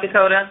of South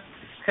Dakota.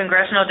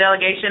 Congressional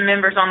delegation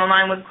members on the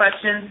line with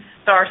questions.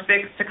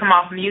 *6 to come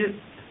off mute.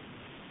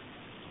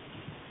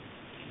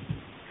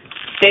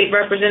 State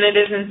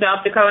representatives in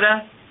South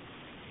Dakota.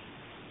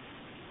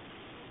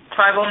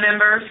 Tribal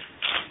members.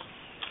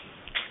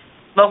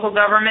 Local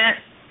government.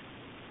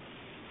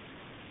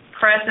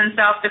 Press in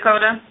South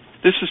Dakota.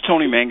 This is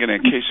Tony Mangan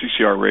at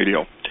KCCR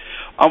Radio.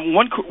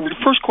 The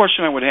first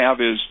question I would have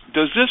is,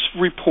 does this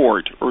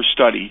report or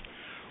study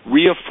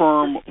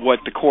reaffirm what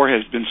the Corps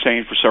has been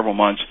saying for several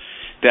months,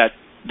 that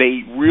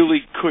they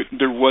really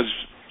there was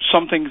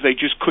some things they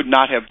just could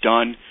not have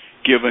done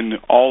given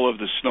all of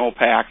the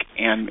snowpack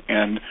and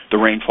the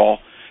rainfall,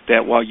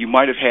 that while you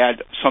might have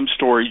had some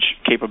storage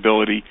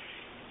capability,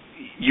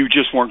 you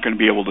just weren't going to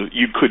be able to,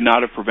 you could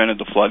not have prevented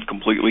the flood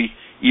completely,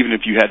 even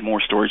if you had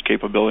more storage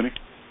capability?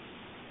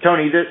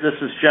 Tony, this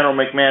is General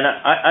McMahon.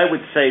 I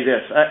would say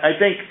this. I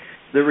think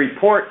the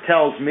report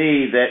tells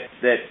me that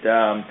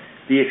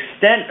the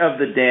extent of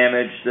the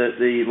damage,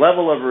 the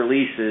level of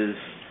releases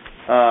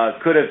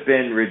could have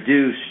been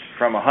reduced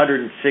from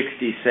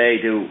 160, say,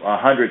 to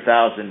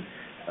 100,000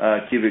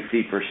 cubic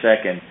feet per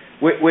second,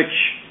 which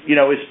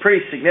is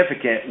pretty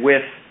significant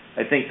with,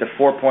 I think, the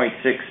 4.6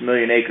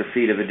 million acre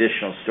feet of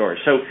additional storage.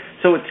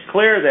 So it's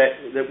clear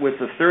that with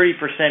the 30%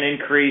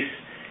 increase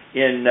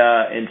in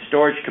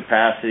storage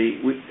capacity,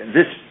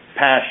 this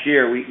past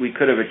year we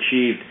could have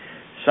achieved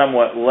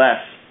somewhat less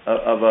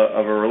of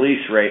a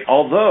release rate,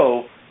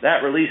 although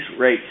that release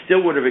rate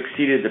still would have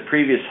exceeded the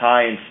previous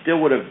high and still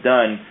would have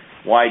done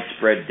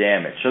widespread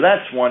damage. So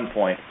that's one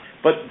point.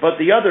 But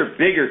the other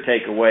bigger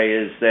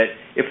takeaway is that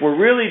if we're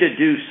really to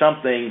do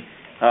something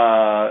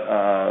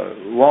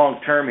long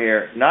term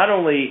here, not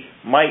only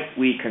might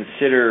we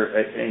consider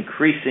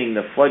increasing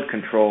the flood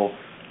control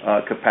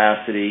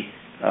capacity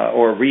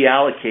or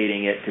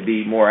reallocating it to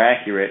be more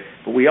accurate,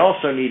 but we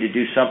also need to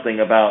do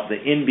something about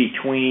the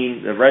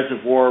in-between, the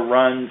reservoir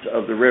runs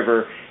of the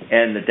river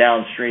and the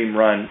downstream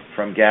run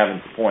from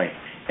Gavin's Point.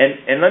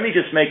 And let me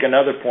just make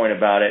another point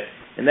about it,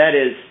 and that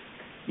is,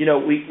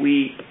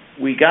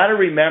 we got to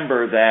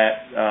remember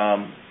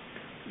that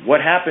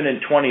what happened in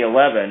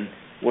 2011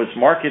 was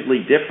markedly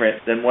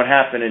different than what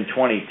happened in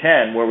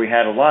 2010, where we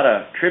had a lot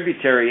of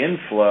tributary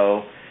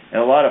inflow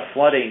and a lot of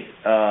flooding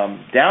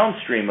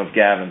downstream of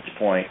Gavin's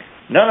Point,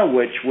 none of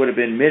which would have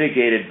been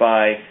mitigated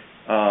by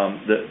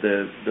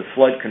the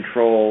flood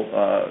control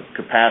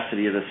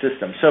capacity of the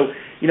system. So,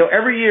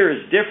 every year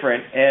is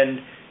different, and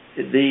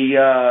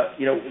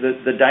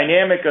the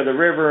dynamic of the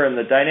river and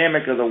the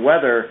dynamic of the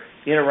weather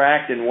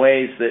interact in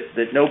ways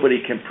that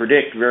nobody can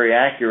predict very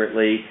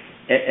accurately,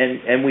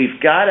 and we've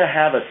got to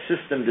have a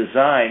system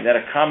design that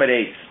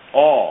accommodates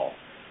all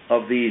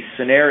of these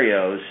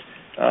scenarios.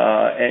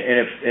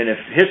 And if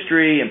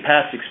history and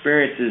past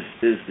experience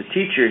is the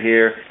teacher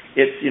here,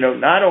 it's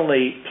not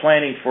only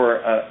planning for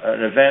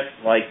an event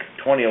like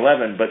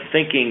 2011, but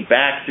thinking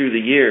back through the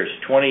years,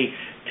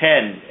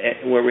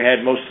 2010, where we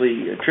had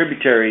mostly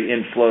tributary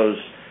inflows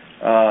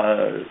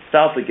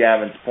south of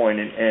Gavin's Point,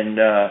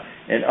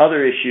 and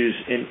other issues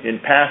in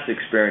past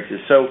experiences.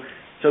 So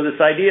this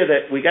idea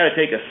that we got to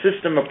take a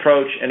system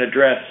approach and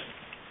address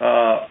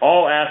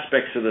all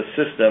aspects of the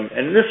system,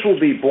 and this will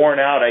be borne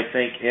out, I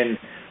think, in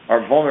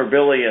our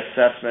vulnerability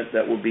assessment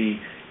that will be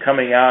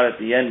coming out at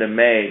the end of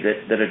May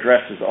that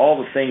addresses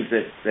all the things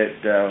that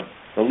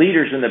the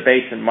leaders in the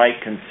basin might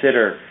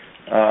consider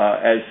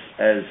as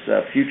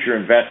future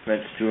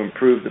investments to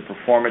improve the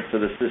performance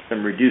of the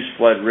system, reduce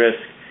flood risk,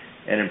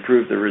 and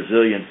improve the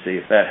resiliency,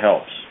 if that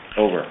helps.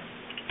 Over.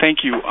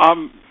 Thank you.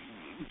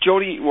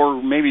 Jody,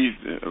 or maybe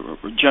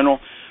General,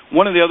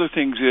 one of the other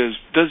things is,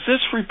 is this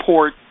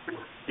report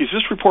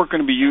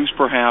going to be used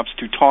perhaps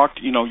to talk,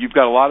 you've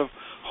got a lot of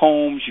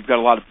homes, you've got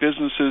a lot of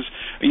businesses,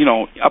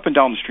 up and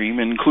down the stream,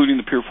 including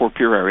the Pier 4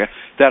 Pier area,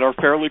 that are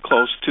fairly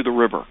close to the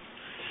river.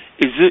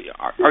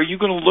 Are you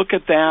going to look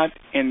at that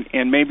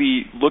and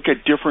maybe look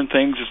at different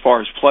things as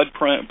far as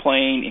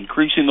floodplain,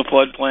 increasing the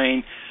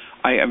floodplain?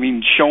 I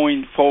mean,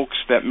 showing folks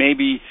that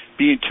maybe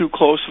being too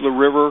close to the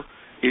river,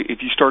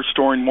 if you start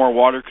storing more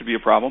water, could be a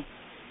problem?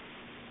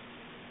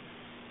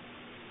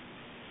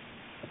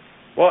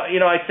 Well,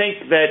 I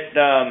think that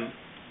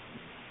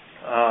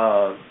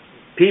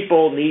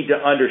people need to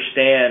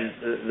understand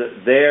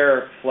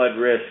their flood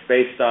risk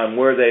based on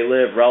where they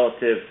live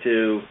relative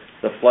to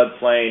the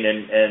floodplain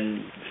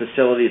and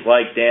facilities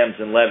like dams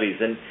and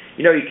levees. And,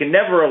 you can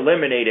never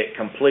eliminate it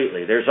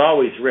completely. There's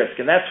always risk,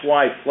 and that's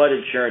why flood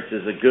insurance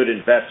is a good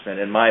investment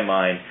in my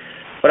mind.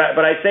 But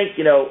I think,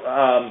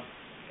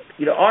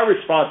 our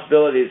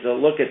responsibility is to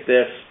look at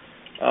this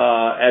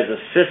as a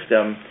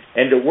system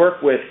and to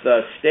work with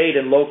state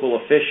and local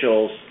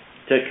officials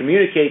to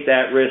communicate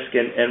that risk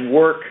and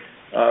work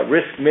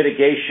risk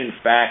mitigation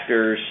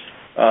factors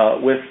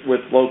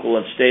with local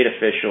and state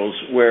officials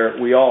where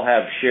we all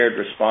have shared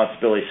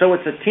responsibility. So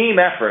it's a team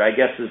effort, I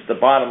guess, is the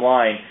bottom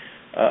line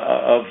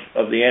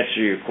of the answer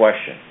to your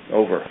question.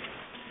 Over.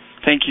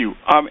 Thank you.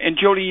 And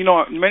Jody,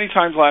 many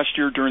times last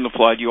year during the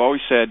flood, you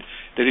always said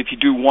that if you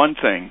do one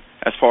thing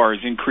as far as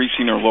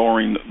increasing or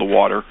lowering the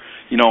water,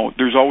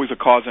 there's always a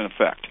cause and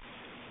effect.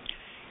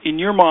 In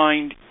your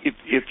mind,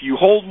 if you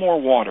hold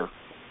more water,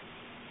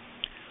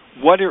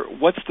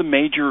 what's the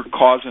major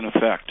cause and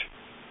effect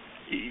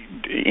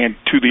and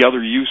to the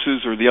other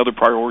uses or the other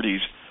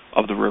priorities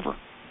of the river?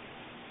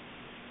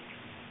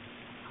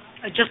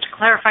 Just to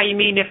clarify, you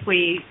mean if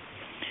we...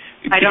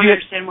 I don't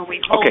understand when we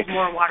hold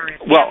more water.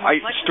 Well,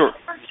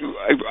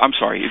 I'm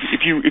sorry. If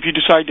you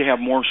decide to have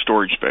more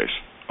storage space,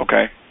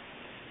 okay,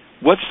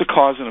 what's the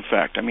cause and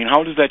effect? I mean,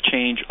 how does that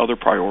change other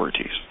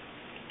priorities?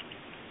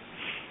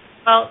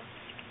 Well,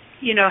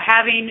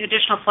 having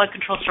additional flood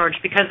control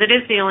storage, because it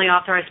is the only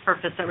authorized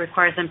purpose that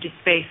requires empty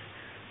space,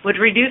 would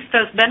reduce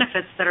those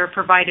benefits that are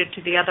provided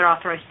to the other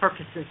authorized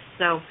purposes.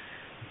 So,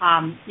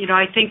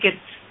 I think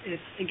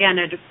it's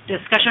again a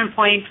discussion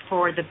point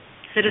for the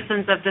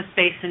citizens of this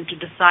basin to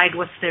decide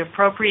what's the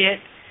appropriate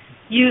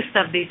use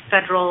of these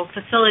federal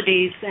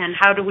facilities and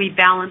how do we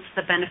balance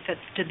the benefits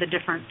to the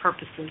different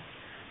purposes.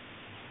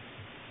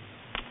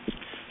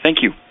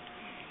 Thank you.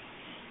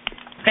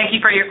 Thank you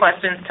for your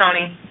questions,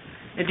 Tony.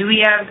 Do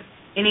we have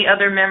any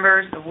other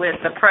members with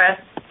the press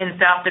in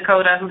South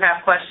Dakota who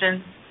have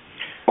questions?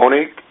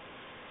 Monique,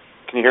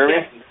 can you hear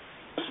me? Yes.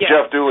 This is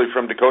Jeff Dooley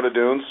from Dakota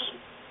Dunes.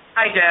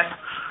 Hi,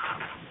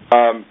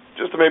 Jeff.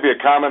 Just maybe a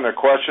comment or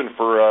question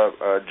for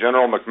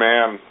General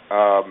McMahon.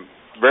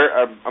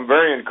 I'm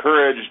very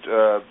encouraged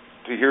to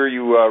hear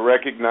you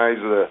recognize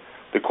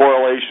the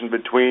correlation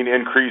between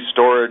increased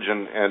storage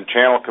and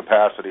channel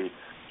capacity.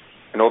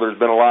 I know there's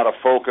been a lot of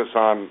focus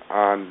on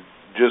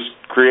just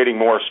creating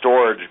more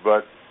storage,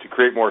 but to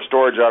create more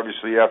storage,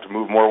 obviously you have to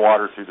move more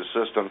water through the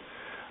system.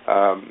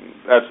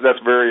 That's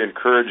very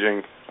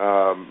encouraging.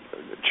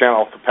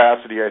 Channel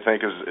capacity, I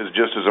think, is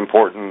just as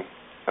important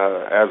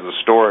as the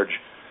storage.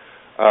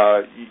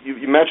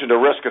 You mentioned a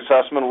risk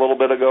assessment a little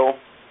bit ago.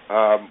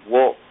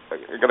 Well,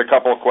 I got a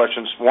couple of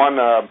questions. One,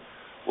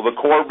 will the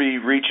Corps be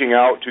reaching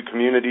out to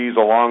communities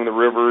along the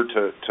river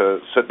to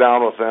sit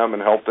down with them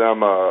and help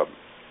them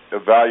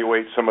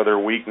evaluate some of their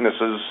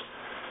weaknesses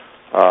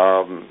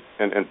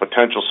and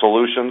potential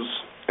solutions?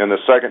 And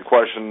the second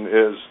question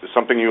is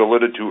something you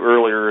alluded to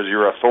earlier, is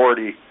your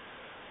authority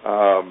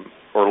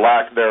or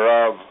lack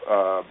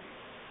thereof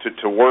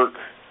to work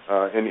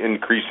in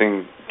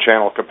increasing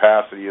channel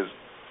capacity.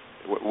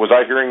 Was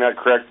I hearing that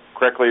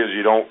correctly? As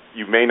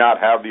you may not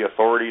have the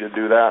authority to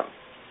do that?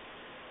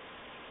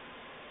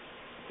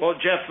 Well,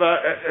 Jeff,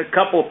 a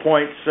couple of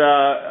points.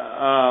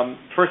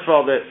 First of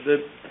all,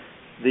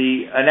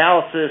 the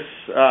analysis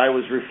I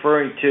was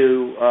referring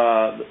to,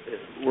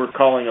 we're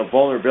calling a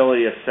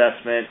vulnerability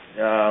assessment.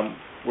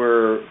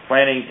 We're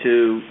planning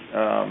to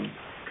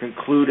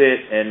conclude it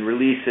and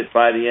release it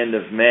by the end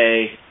of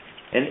May,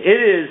 and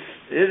it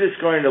is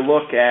going to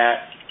look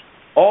at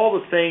all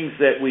the things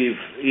that we've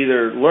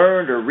either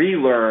learned or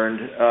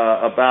relearned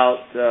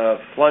about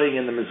flooding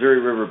in the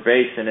Missouri River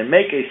Basin and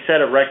make a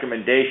set of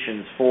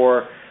recommendations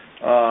for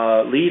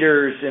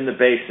leaders in the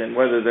basin,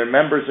 whether they're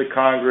members of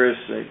Congress,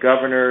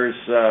 governors,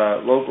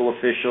 local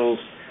officials,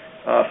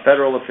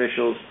 federal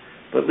officials,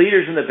 but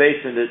leaders in the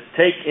basin to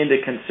take into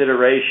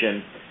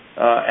consideration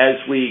as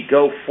we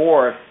go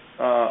forth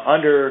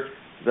under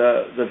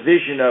the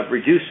vision of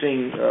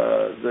reducing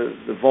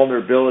the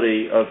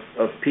vulnerability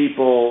of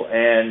people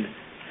and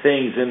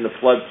things in the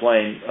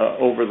floodplain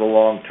over the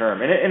long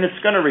term. And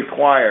it's going to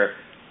require,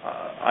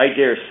 I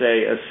dare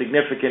say, a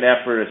significant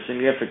effort, a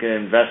significant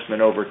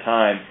investment over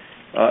time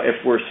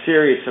if we're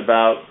serious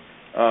about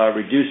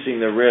reducing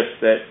the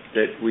risk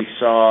that we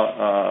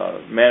saw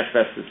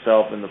manifest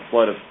itself in the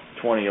flood of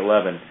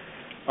 2011.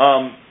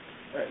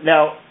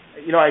 Now,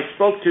 I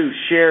spoke to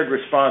shared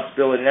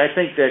responsibility, and I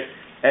think that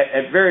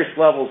at various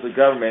levels of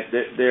government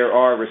that there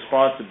are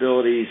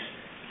responsibilities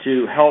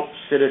to help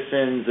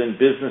citizens and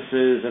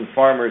businesses and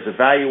farmers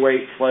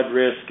evaluate flood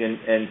risk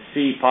and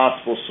see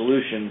possible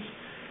solutions.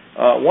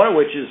 One of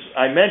which is,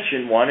 I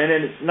mentioned one, and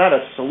it's not a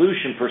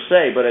solution per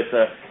se, but it's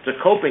a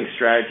coping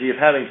strategy of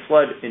having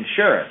flood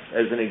insurance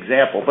as an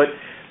example.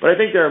 But I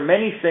think there are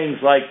many things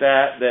like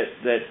that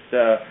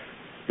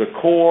the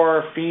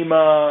Corps,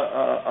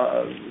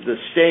 FEMA, the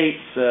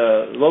states,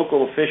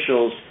 local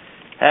officials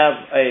have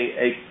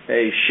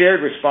a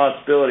shared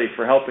responsibility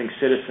for helping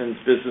citizens,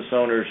 business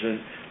owners, and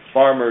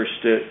farmers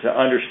to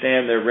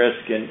understand their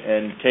risk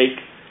and take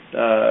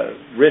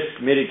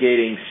risk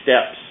mitigating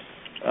steps.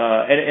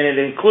 And it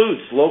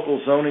includes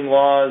local zoning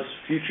laws,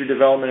 future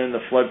development in the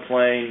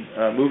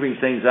floodplain, moving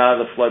things out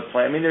of the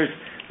floodplain. I mean,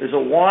 there's a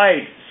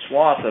wide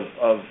swath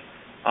of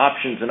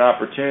options and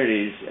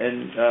opportunities,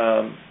 and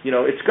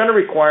it's going to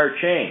require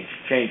change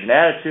in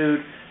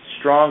attitude,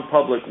 strong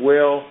public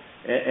will,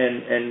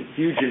 and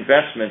huge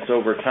investments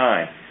over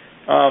time.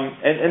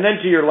 And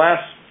then to your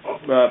last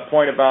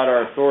point about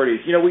our authorities,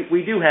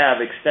 we do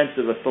have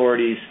extensive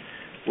authorities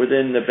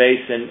within the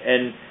basin,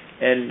 and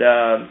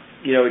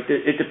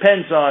it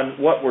depends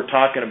on what we're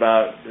talking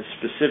about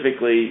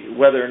specifically,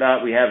 whether or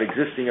not we have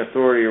existing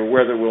authority or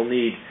whether we'll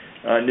need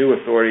new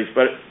authorities.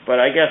 But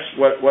I guess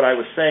what I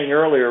was saying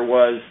earlier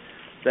was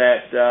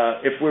that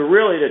if we're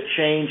really to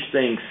change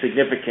things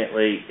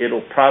significantly,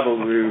 it'll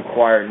probably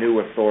require new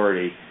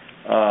authority.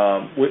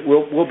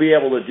 We'll be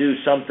able to do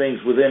some things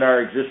within our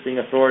existing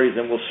authorities,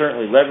 and we'll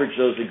certainly leverage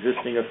those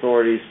existing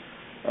authorities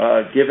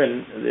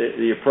given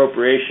the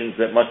appropriations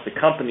that must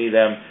accompany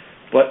them.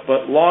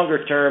 But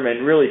longer term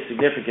and really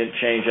significant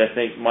change, I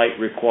think, might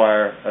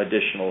require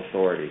additional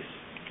authorities.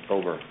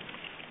 Over.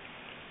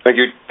 Thank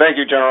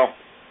you, General.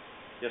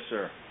 Yes,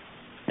 sir.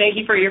 Thank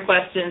you for your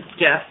questions,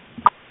 Jeff.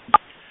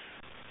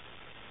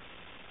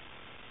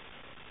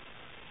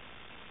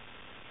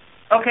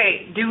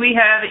 Okay, do we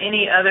have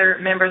any other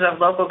members of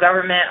local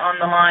government on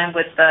the line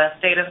with the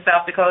state of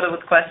South Dakota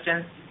with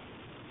questions?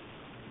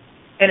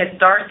 And it's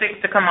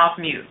 *6 to come off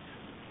mute.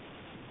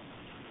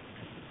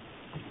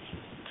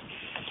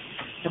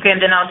 Okay,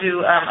 and then I'll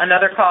do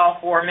another call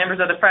for members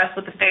of the press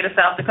with the state of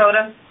South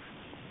Dakota.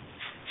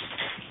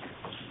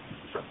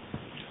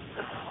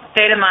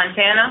 State of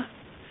Montana,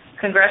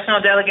 congressional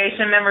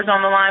delegation members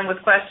on the line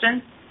with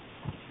questions.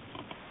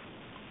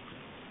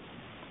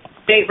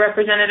 State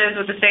representatives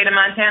with the state of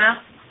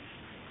Montana.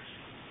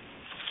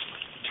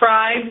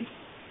 Tribe,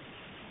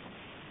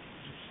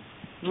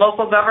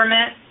 local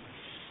government,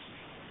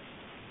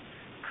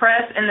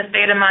 press in the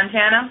state of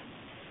Montana.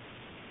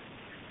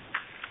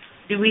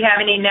 Do we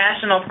have any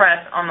national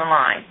press on the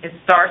line? It's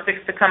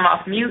 *6 to come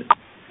off mute.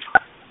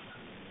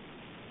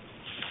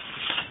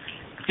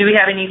 Do we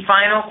have any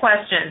final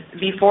questions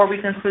before we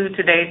conclude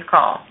today's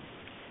call?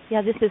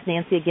 Yeah, this is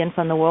Nancy again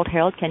from the World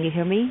Herald. Can you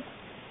hear me?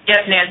 Yes,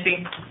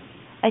 Nancy.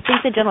 I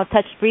think the General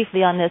touched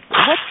briefly on this.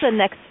 What's the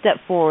next step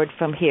forward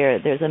from here?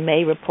 There's a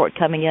May report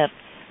coming up.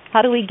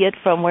 How do we get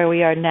from where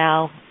we are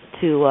now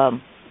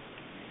to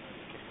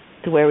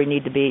where we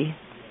need to be?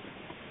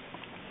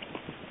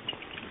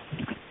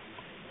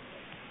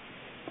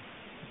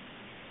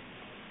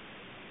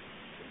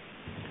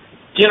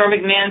 General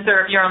McMahon,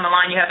 sir, if you're on the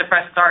line, you have to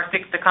press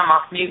 *6 to come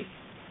off mute.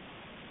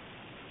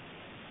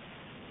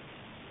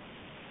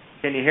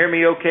 Can you hear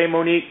me okay,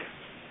 Monique?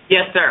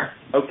 Yes, sir.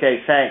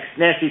 Okay, thanks.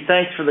 Nancy,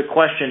 thanks for the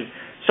question.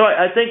 So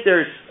I think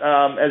there's,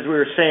 as we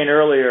were saying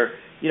earlier,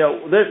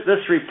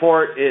 this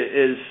report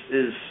is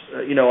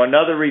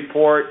another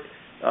report,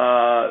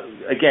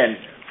 again,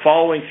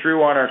 following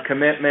through on our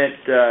commitment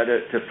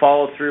to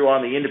follow through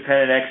on the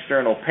independent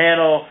external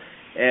panel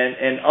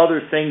and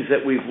other things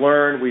that we've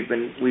learned. We've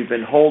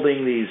been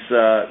holding these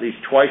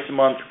twice a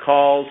month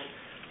calls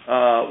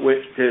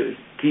to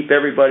keep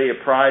everybody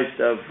apprised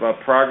of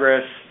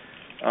progress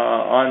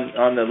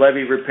on the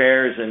levee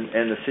repairs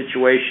and the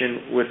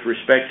situation with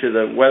respect to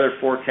the weather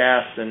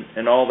forecast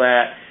and all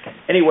that.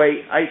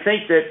 Anyway, I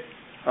think that,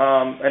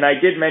 and I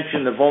did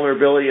mention the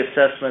vulnerability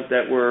assessment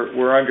that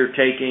we're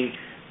undertaking,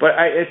 but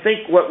I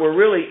think what we're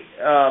really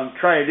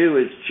trying to do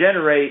is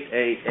generate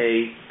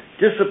a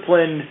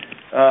disciplined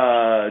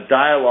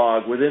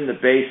dialogue within the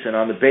basin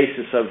on the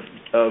basis of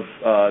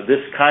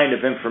this kind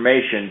of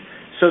information,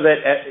 so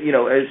that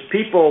as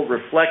people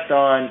reflect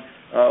on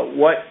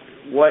what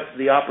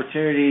the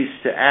opportunities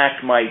to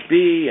act might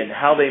be and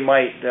how they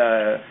might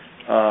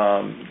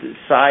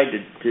decide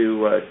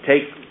to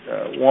take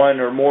one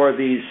or more of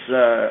these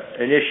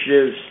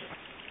initiatives,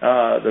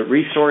 the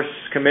resource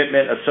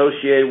commitment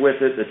associated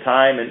with it, the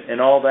time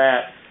and all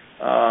that.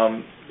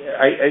 So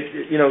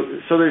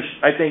there's,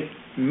 I think,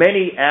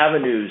 many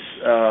avenues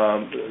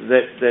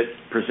that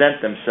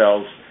present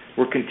themselves.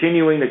 We're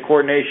continuing the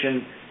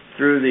coordination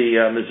through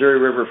the Missouri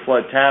River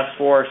Flood Task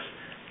Force.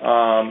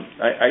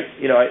 I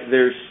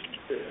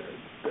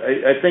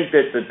think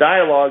that the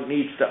dialogue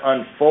needs to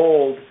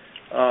unfold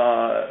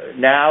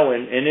now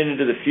and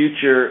into the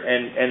future,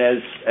 and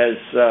as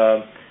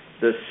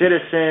the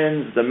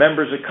citizens, the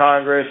members of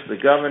Congress, the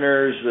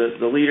governors,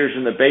 the leaders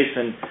in the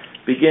basin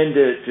begin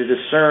to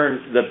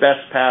discern the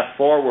best path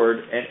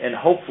forward, and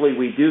hopefully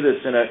we do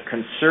this in a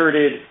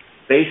concerted,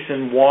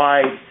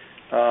 basin-wide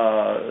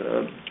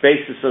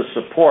basis of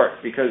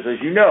support, because as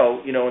you know,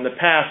 in the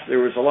past there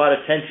was a lot of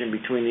tension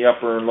between the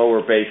upper and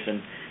lower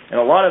basin, and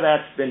a lot of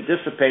that's been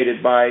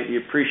dissipated by the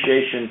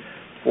appreciation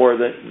for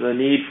the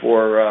need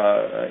for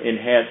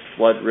enhanced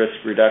flood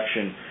risk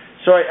reduction.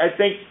 So I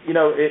think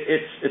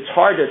it's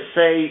hard to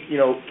say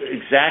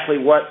exactly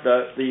what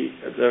the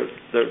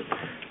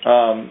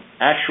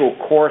actual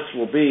course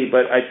will be,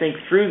 but I think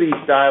through these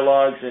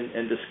dialogues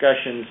and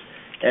discussions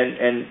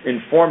and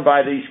informed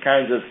by these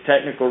kinds of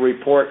technical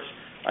reports,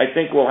 I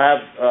think we'll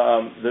have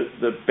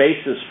the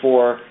basis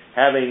for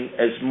having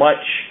as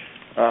much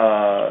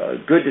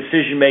good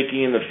decision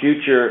making in the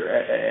future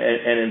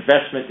and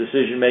investment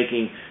decision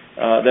making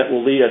that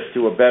will lead us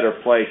to a better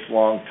place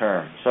long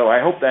term. So I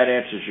hope that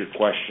answers your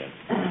question.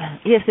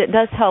 Yes, it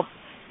does help.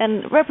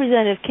 And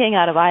Representative King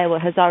out of Iowa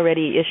has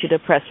already issued a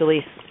press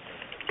release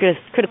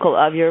critical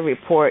of your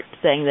report,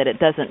 saying that it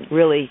doesn't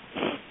really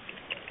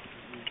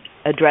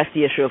address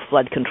the issue of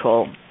flood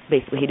control.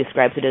 Basically, he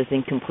describes it as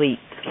incomplete.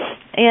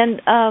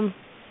 And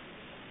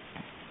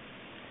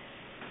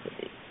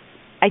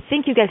I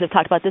think you guys have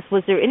talked about this.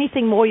 Was there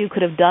anything more you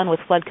could have done with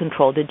flood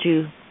control? Did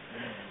you,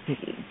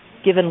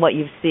 given what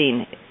you've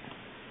seen?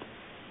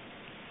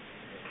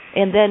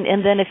 And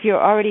then if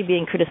you're already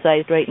being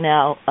criticized right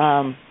now,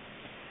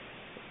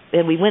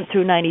 and we went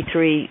through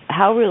 93,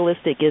 how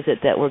realistic is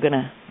it that we're going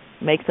to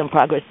make some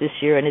progress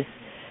this year? And is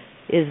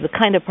the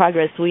kind of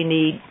progress we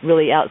need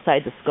really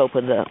outside the scope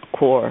of the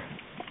Corps?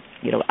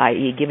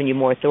 I.e., giving you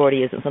more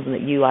authority isn't something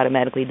that you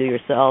automatically do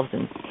yourselves,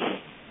 and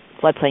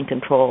floodplain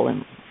control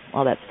and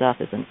all that stuff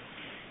isn't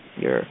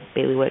your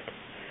bailiwick.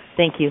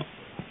 Thank you.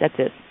 That's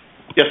it.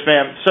 Yes,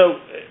 ma'am. So,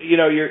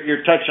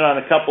 you're touching on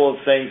a couple of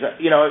things.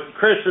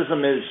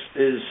 Criticism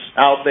is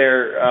out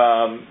there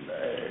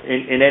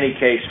in any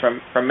case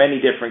from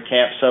many different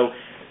camps. So,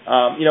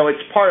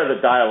 it's part of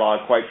the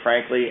dialogue, quite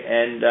frankly,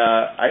 and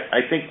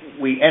I think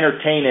we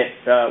entertain it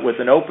with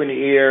an open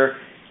ear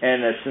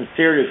and a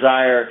sincere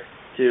desire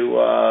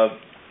to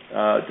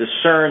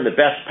discern the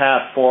best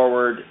path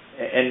forward,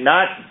 and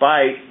not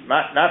by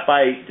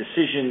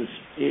decisions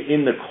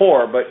in the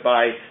Corps, but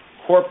by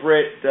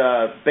corporate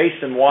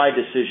basin-wide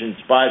decisions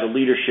by the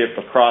leadership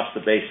across the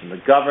basin, the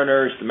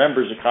governors, the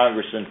members of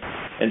Congress,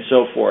 and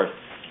so forth.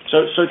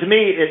 So to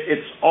me,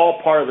 it's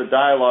all part of the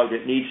dialogue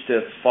that needs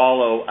to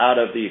follow out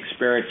of the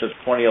experience of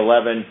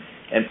 2011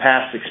 and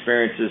past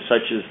experiences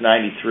such as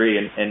 93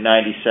 and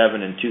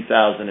 97 and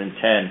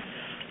 2010.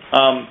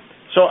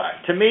 So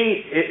to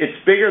me, it's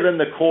bigger than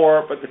the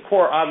Corps, but the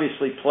Corps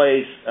obviously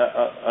plays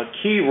a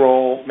key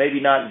role, maybe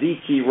not the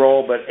key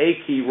role, but a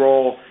key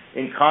role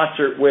in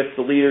concert with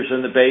the leaders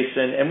in the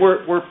basin, and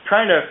we're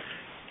trying to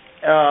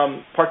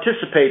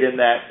participate in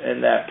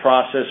that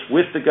process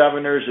with the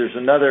governors. There's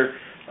another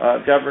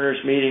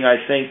governors meeting, I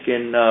think,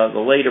 in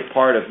the later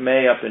part of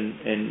May up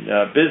in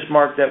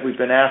Bismarck that we've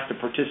been asked to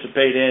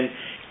participate in,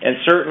 and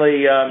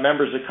certainly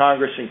members of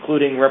Congress,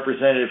 including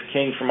Representative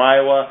King from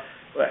Iowa.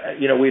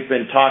 We've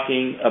been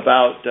talking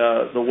about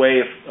the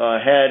way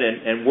ahead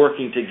and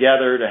working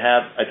together to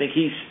have. I think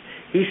he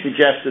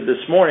suggested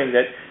this morning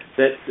that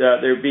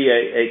there be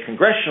a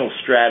congressional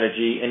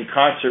strategy in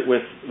concert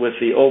with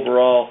the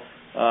overall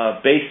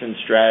basin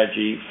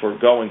strategy for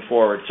going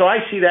forward. So I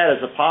see that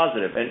as a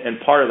positive and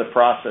part of the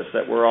process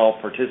that we're all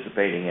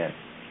participating in.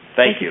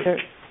 Thank you. Sir.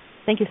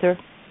 Thank you, sir.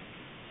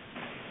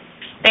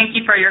 Thank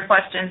you for your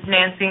questions,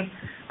 Nancy.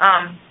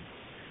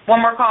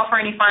 One more call for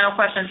any final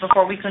questions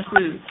before we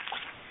conclude.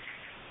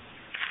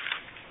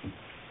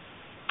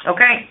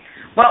 Okay.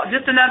 Well,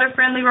 just another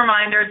friendly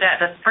reminder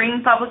that the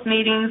spring public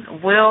meetings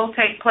will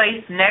take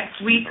place next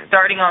week,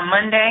 starting on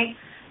Monday,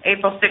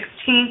 April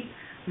 16th.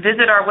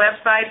 Visit our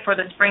website for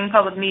the spring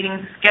public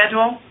meetings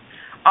schedule.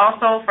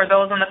 Also, for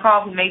those on the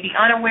call who may be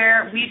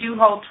unaware, we do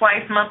hold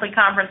twice monthly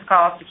conference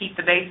calls to keep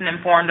the basin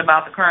informed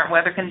about the current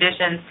weather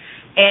conditions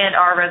and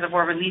our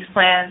reservoir release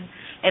plans.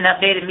 An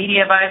updated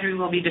media advisory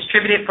will be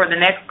distributed for the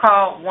next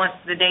call once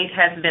the date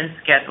has been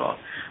scheduled.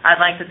 I'd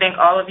like to thank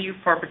all of you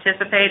for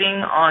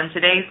participating on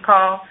today's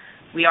call.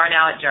 We are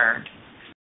now adjourned.